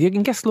on, man. You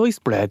can get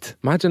sliced bread.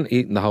 Imagine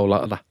eating the whole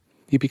lot of that.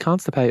 You'd be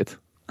constipated.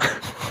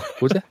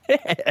 Would you?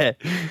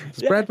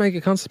 Does bread make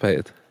you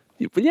constipated?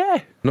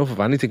 Yeah. Enough of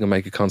anything can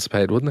make you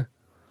constipated, wouldn't it?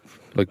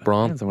 Like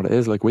brawn. Depends on what it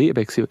is. Like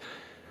Weetabix. You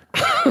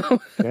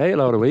ate a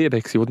load of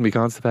Weetabix, you wouldn't be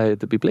constipated.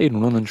 They'd be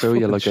bleeding running through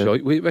you like a...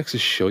 Shite. Weetabix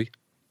is shite.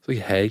 It's like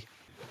hay.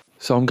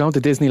 So I'm going to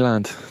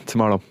Disneyland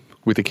tomorrow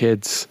with the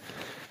kids.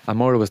 And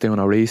Maura was doing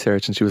our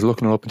research and she was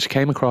looking it up and she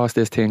came across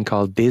this thing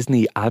called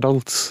Disney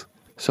Adults.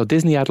 So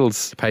Disney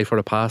Adults... Pay for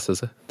the pass,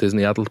 is it?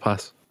 Disney Adult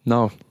Pass?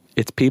 No,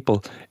 it's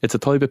people. It's a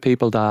type of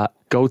people that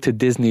go to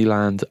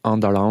Disneyland on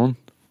their own,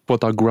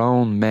 but they're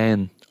grown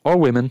men or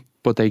women,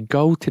 but they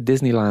go to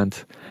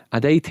Disneyland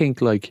and they think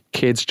like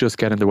kids just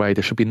get in the way.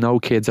 There should be no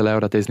kids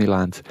allowed at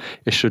Disneyland.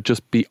 It should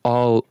just be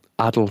all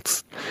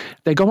adults.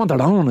 They go on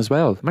their own as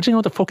well. Imagine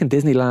going to fucking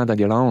Disneyland on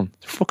your own.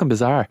 It's fucking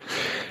bizarre.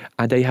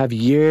 And they have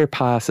year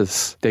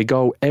passes. They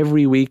go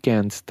every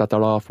weekend that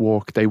they're off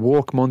work. They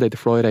walk Monday to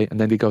Friday and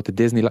then they go to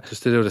Disneyland.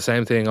 Just to do the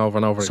same thing over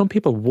and over. Some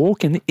people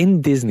walk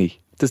in Disney.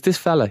 There's this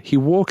fella, he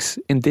walks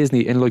in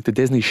Disney in like the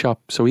Disney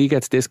shop, so he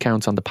gets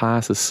discounts on the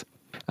passes.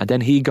 And then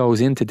he goes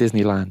into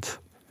Disneyland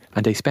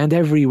and they spend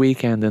every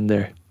weekend in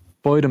there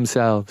by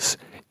themselves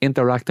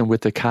interacting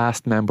with the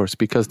cast members,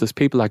 because there's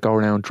people that go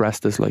around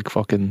dressed as like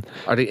fucking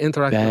Are they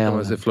interacting with them Bell.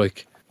 as if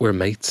like we're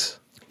mates?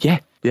 yeah.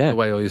 The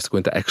way I used to go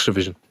into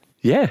Extravision.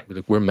 Yeah. Be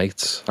like, we're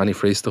mates. Any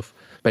free stuff.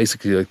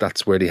 Basically, like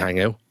that's where they hang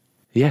out.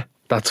 Yeah.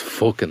 That's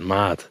fucking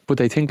mad. But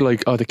they think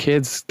like, oh, the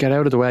kids, get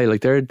out of the way.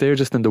 Like they're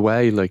just in the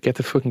way. Like get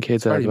the fucking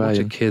kids out of Very the way. much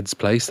a And- kid's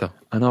place, though.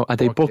 I know, and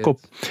they Poor book up.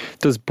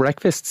 There's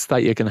breakfasts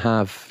that you can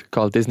have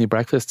called Disney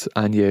breakfasts,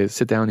 and you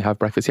sit down, you have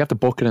breakfast. You have to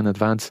book it in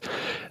advance.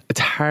 It's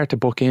hard to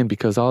book in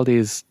because all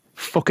these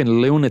fucking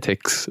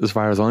lunatics, as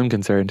far as I'm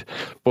concerned,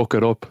 book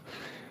it up,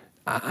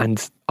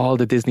 and all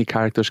the Disney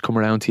characters come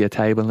around to your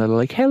table and they're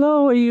like,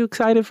 "Hello, are you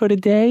excited for the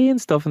day?" and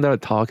stuff, and they're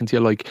talking to you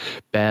like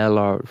Belle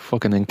or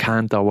fucking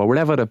Encanto or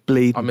whatever the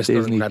bleeding Or Mr.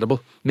 Disney. Incredible.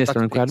 Mr. That's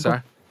Incredible.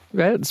 Pixar.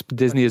 Yeah, it's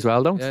Disney as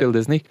well, though. Yeah. Still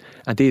Disney.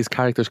 And these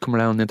characters come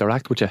around and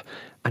interact with you.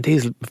 And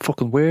these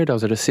fucking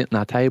weirdos are just sitting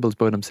at tables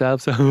by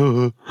themselves.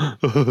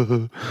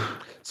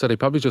 So they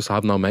probably just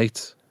have no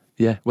mates.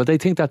 Yeah, well, they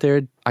think that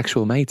they're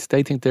actual mates.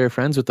 They think they're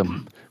friends with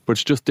them. But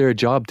it's just their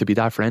job to be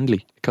that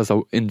friendly because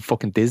they're in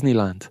fucking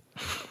Disneyland.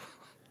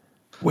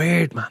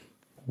 Weird, man.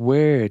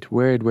 Weird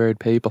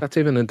people. That's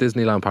even in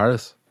Disneyland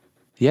Paris.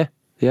 Yeah.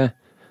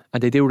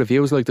 And they do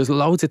reviews. Like, there's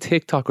loads of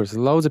TikTokers, there's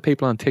loads of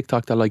people on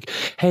TikTok that are like,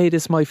 hey,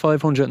 this is my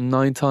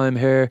 509 time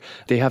here.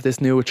 They have this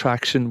new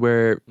attraction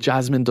where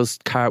Jasmine does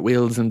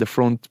cartwheels in the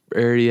front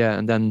area,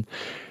 and then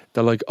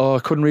they're like, oh, I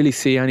couldn't really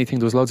see anything.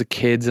 There was loads of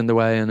kids in the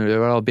way and they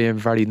were all being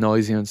very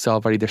noisy and so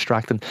very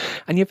distracting.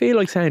 And you feel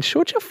like saying,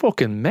 shut your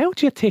fucking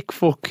mouth, you thick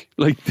fuck.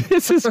 Like,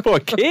 this is for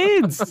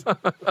kids.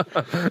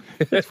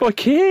 It's for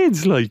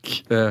kids,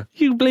 like. Yeah.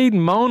 You bleeding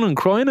moaning,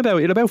 crying about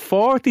it. You're about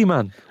 40,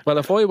 man. Well,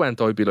 if I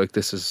went, I'd be like,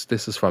 this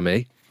is for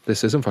me.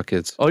 This isn't for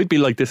kids. I'd be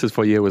like, this is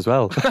for you as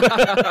well.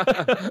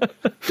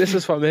 This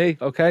is for me,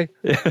 okay?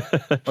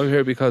 I'm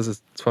here because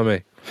it's for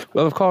me.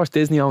 Well, of course,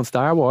 Disney owns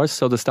Star Wars,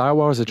 so the Star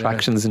Wars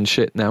attractions and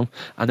shit now.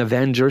 And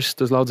Avengers,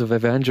 there's loads of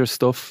Avengers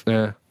stuff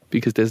Yeah.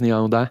 because Disney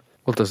owned that.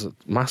 Well, there's a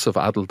massive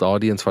adult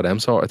audience for them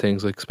sort of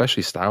things, like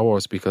especially Star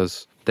Wars,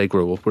 because they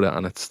grew up with it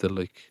and it's still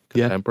like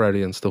Yeah.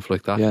 contemporary and stuff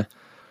like that. Yeah.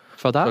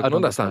 For that, So I can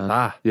understand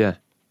that. Yeah.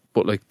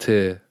 But like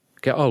to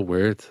get all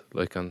weird,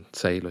 like, and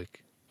say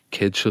like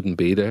kids shouldn't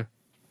be there,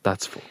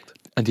 that's fucked.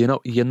 And you know,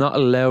 you're not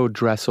allowed to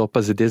dress up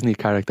as a Disney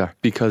character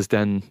because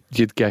then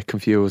you'd get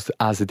confused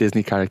as a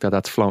Disney character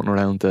that's floating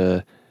around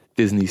the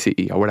Disney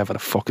City or whatever the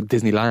fuck,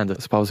 Disneyland, I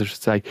suppose I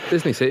should say.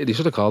 Disney City, they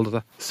should have called it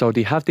that. So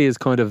they have these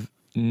kind of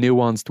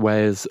nuanced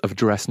ways of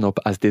dressing up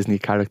as Disney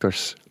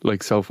characters.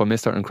 Like, so for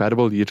Mr.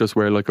 Incredible, you just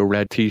wear like a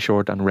red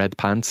t-shirt and red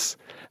pants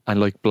and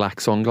like black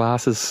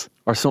sunglasses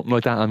or something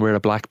like that, and wear a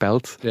black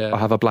belt Yeah. or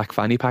have a black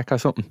fanny pack or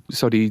something.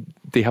 So they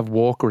have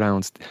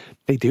walk-arounds.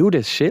 They do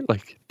this shit,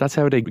 like, that's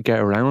how they get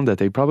around it.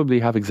 They probably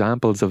have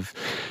examples of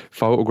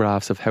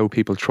photographs of how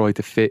people try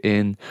to fit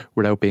in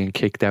without being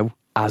kicked out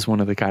as one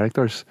of the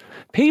characters.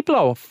 People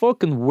are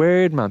fucking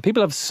weird, man.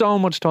 People have so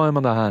much time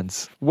on their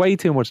hands. Way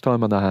too much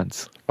time on their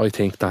hands. I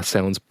think that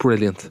sounds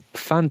brilliant.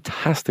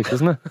 Fantastic,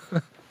 isn't it?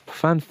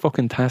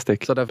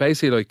 Fan-fucking-tastic. So that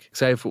basically, like,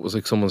 say if it was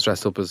like someone's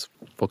dressed up as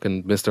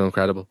fucking Mr.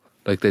 Incredible,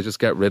 like they just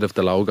get rid of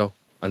the logo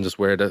and just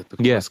wear the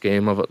Yeah.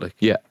 scheme of it. Like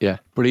Yeah.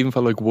 But even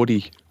for like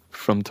Woody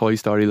from Toy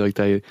Story, like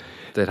they'd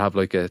have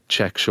like a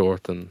check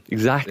short and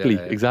Exactly.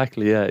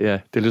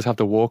 They'll just have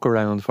to walk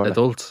around for it.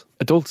 adults.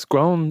 Adults,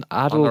 grown,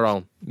 adult their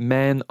own.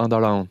 men on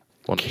their own.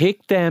 One-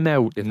 Kick them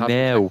out You'd have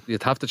now.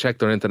 you'd have to check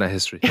their internet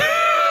history.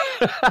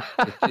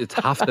 You'd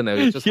have to now.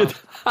 You'd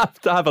have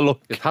to have a look.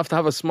 You'd have to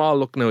have a small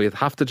look now. You'd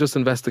have to just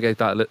investigate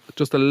that,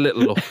 just a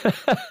little look.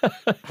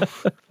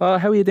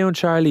 How are you doing,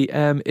 Charlie?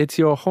 It's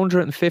your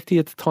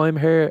 150th time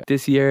here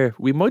this year.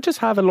 We might just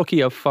have a look at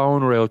your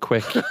phone real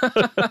quick.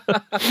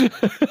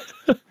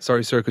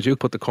 Sorry, sir, could you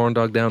put the corn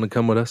dog down and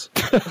come with us?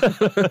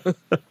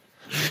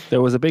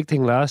 There was a big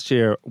thing last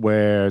year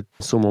where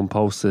someone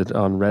posted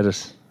on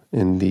Reddit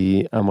in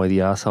the Am I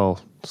the Asshole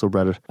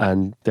subreddit,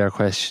 and their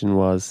question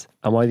was,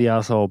 am I the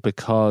asshole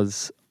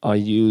because I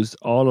used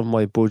all of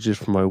my budget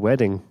for my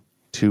wedding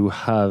to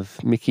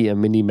have Mickey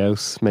and Minnie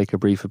Mouse make a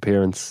brief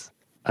appearance,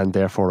 and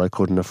therefore I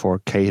couldn't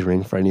afford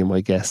catering for any of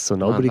my guests, so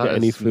nobody that got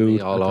any is me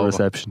food all at the over.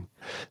 reception.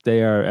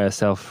 They are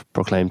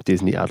self-proclaimed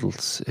Disney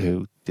adults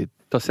who did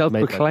They're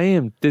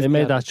self-proclaimed. They Disney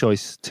made adults. that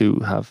choice to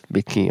have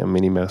Mickey and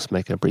Minnie Mouse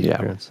make a brief Yeah,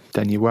 appearance.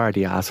 then you are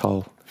the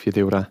asshole if you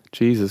do that.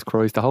 Jesus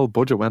Christ, the whole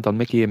budget went on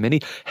Mickey and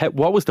Minnie.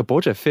 What was the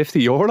budget?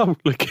 €50?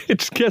 Like,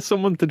 just get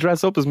someone to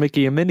dress up as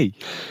Mickey and Minnie.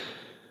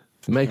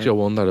 It makes you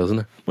wonder, doesn't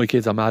it? My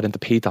kids are mad into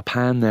Peter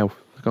Pan now.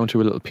 They're going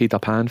through a little Peter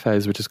Pan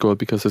phase, which is good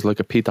because there's like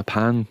a Peter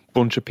Pan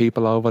bunch of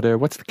people over there.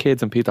 What's the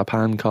kids in Peter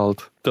Pan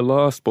called? The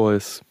Lost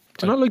Boys.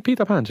 Do you not like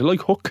Peter Pan? Do you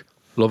like Hook?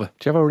 Love it.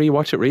 Did you ever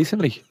rewatch it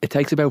recently? It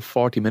takes about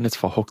 40 minutes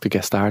for Hook to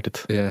get started.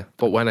 Yeah,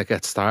 but when it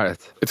gets started,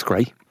 It's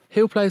great.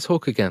 who plays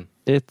Hook again?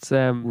 It's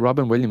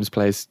Robin Williams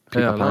plays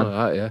Peter Yeah, I Pan. know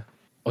that, yeah.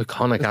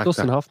 Iconic It's actor.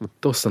 Dustin Hoffman.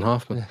 Dustin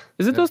Hoffman.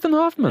 Is it Dustin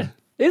Hoffman?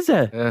 Is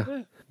it?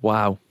 Yeah.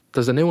 Wow.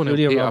 There's a new one in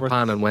Julia Peter Roberts.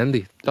 Pan and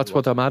Wendy. That's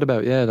what they're mad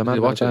about. Yeah, they're mad you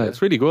about watch it, that. yeah?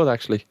 It's really good,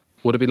 actually.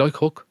 Would it be like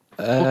Hook?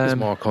 Hook is Um,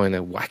 more kind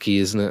of wacky,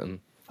 isn't it? And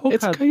Hook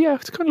It's had-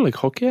 kind of like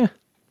Hook, yeah.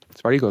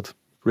 It's very good.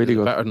 Really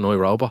good. Better than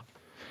iRobot.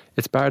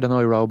 It's better than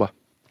iRobot.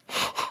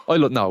 I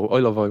love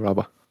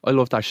iRobot. I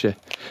love that shit.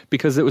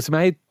 Because it was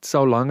made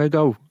so long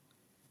ago.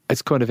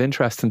 It's kind of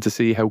interesting to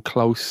see how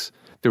close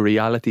the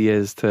reality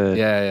is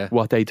to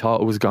what they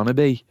thought it was going to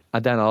be.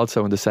 And then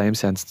also in the same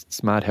sense,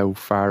 it's mad how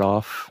far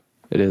off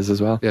it is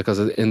as well. Yeah, because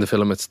in the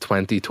film it's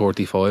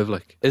 2035.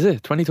 Like, Is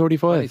it?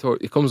 2035?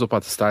 it comes up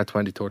at the start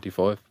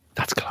 2035.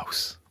 That's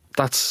close.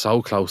 That's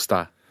so close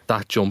that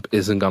jump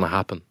isn't going to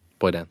happen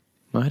by then.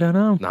 I don't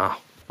know. Nah,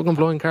 fucking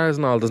flying cars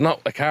and all. There's not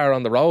a car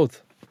on the road.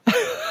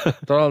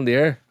 They're all in the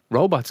air.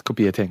 Robots could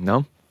be a thing,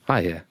 no? Ah,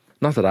 yeah.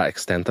 Not to that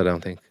extent, I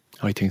don't think.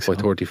 I think so.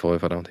 By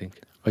 35, I don't think.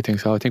 I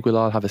think so. I think we'll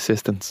all have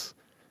assistants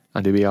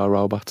and they'll be all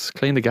robots.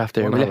 Clean the gaff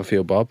there, Want will to you? have a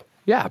few bob.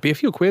 Yeah, be a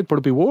few quid, but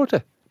it'll be worth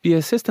it. Be an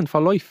assistant for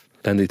life.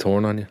 Then they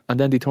turn on you. And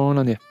then they turn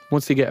on you.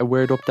 Once they get a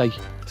weird update,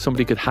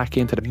 somebody could hack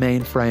into the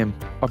mainframe.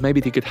 Or maybe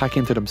they could hack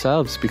into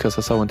themselves because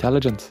they're so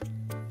intelligent.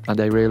 And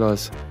they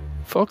realise,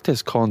 fuck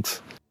this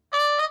cunt.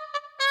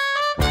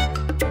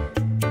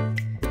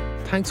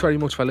 Thanks very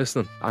much for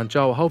listening. And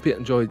Joe, I hope you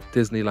enjoyed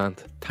Disneyland.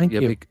 Thank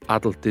You're you. a big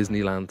adult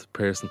Disneyland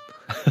person.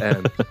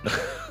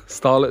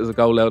 Stall It is a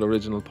Go Loud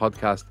original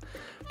podcast.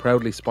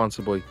 Proudly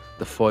sponsored by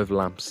The Five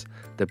Lamps,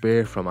 the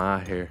beer from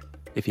here.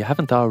 If you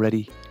haven't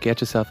already,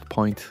 get yourself a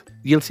pint.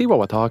 You'll see what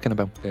we're talking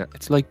about. Yeah.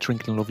 It's like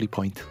drinking a lovely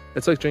pint.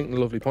 It's like drinking a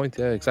lovely pint,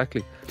 yeah,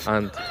 exactly.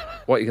 And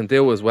what you can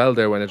do as well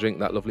there when you're drinking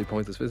that lovely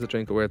pint is visit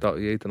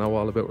drinkaware.ie to know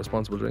all about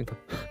responsible drinking.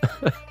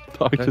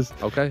 Talk to us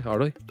Okay, all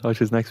right.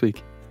 next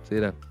week. See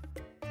you then.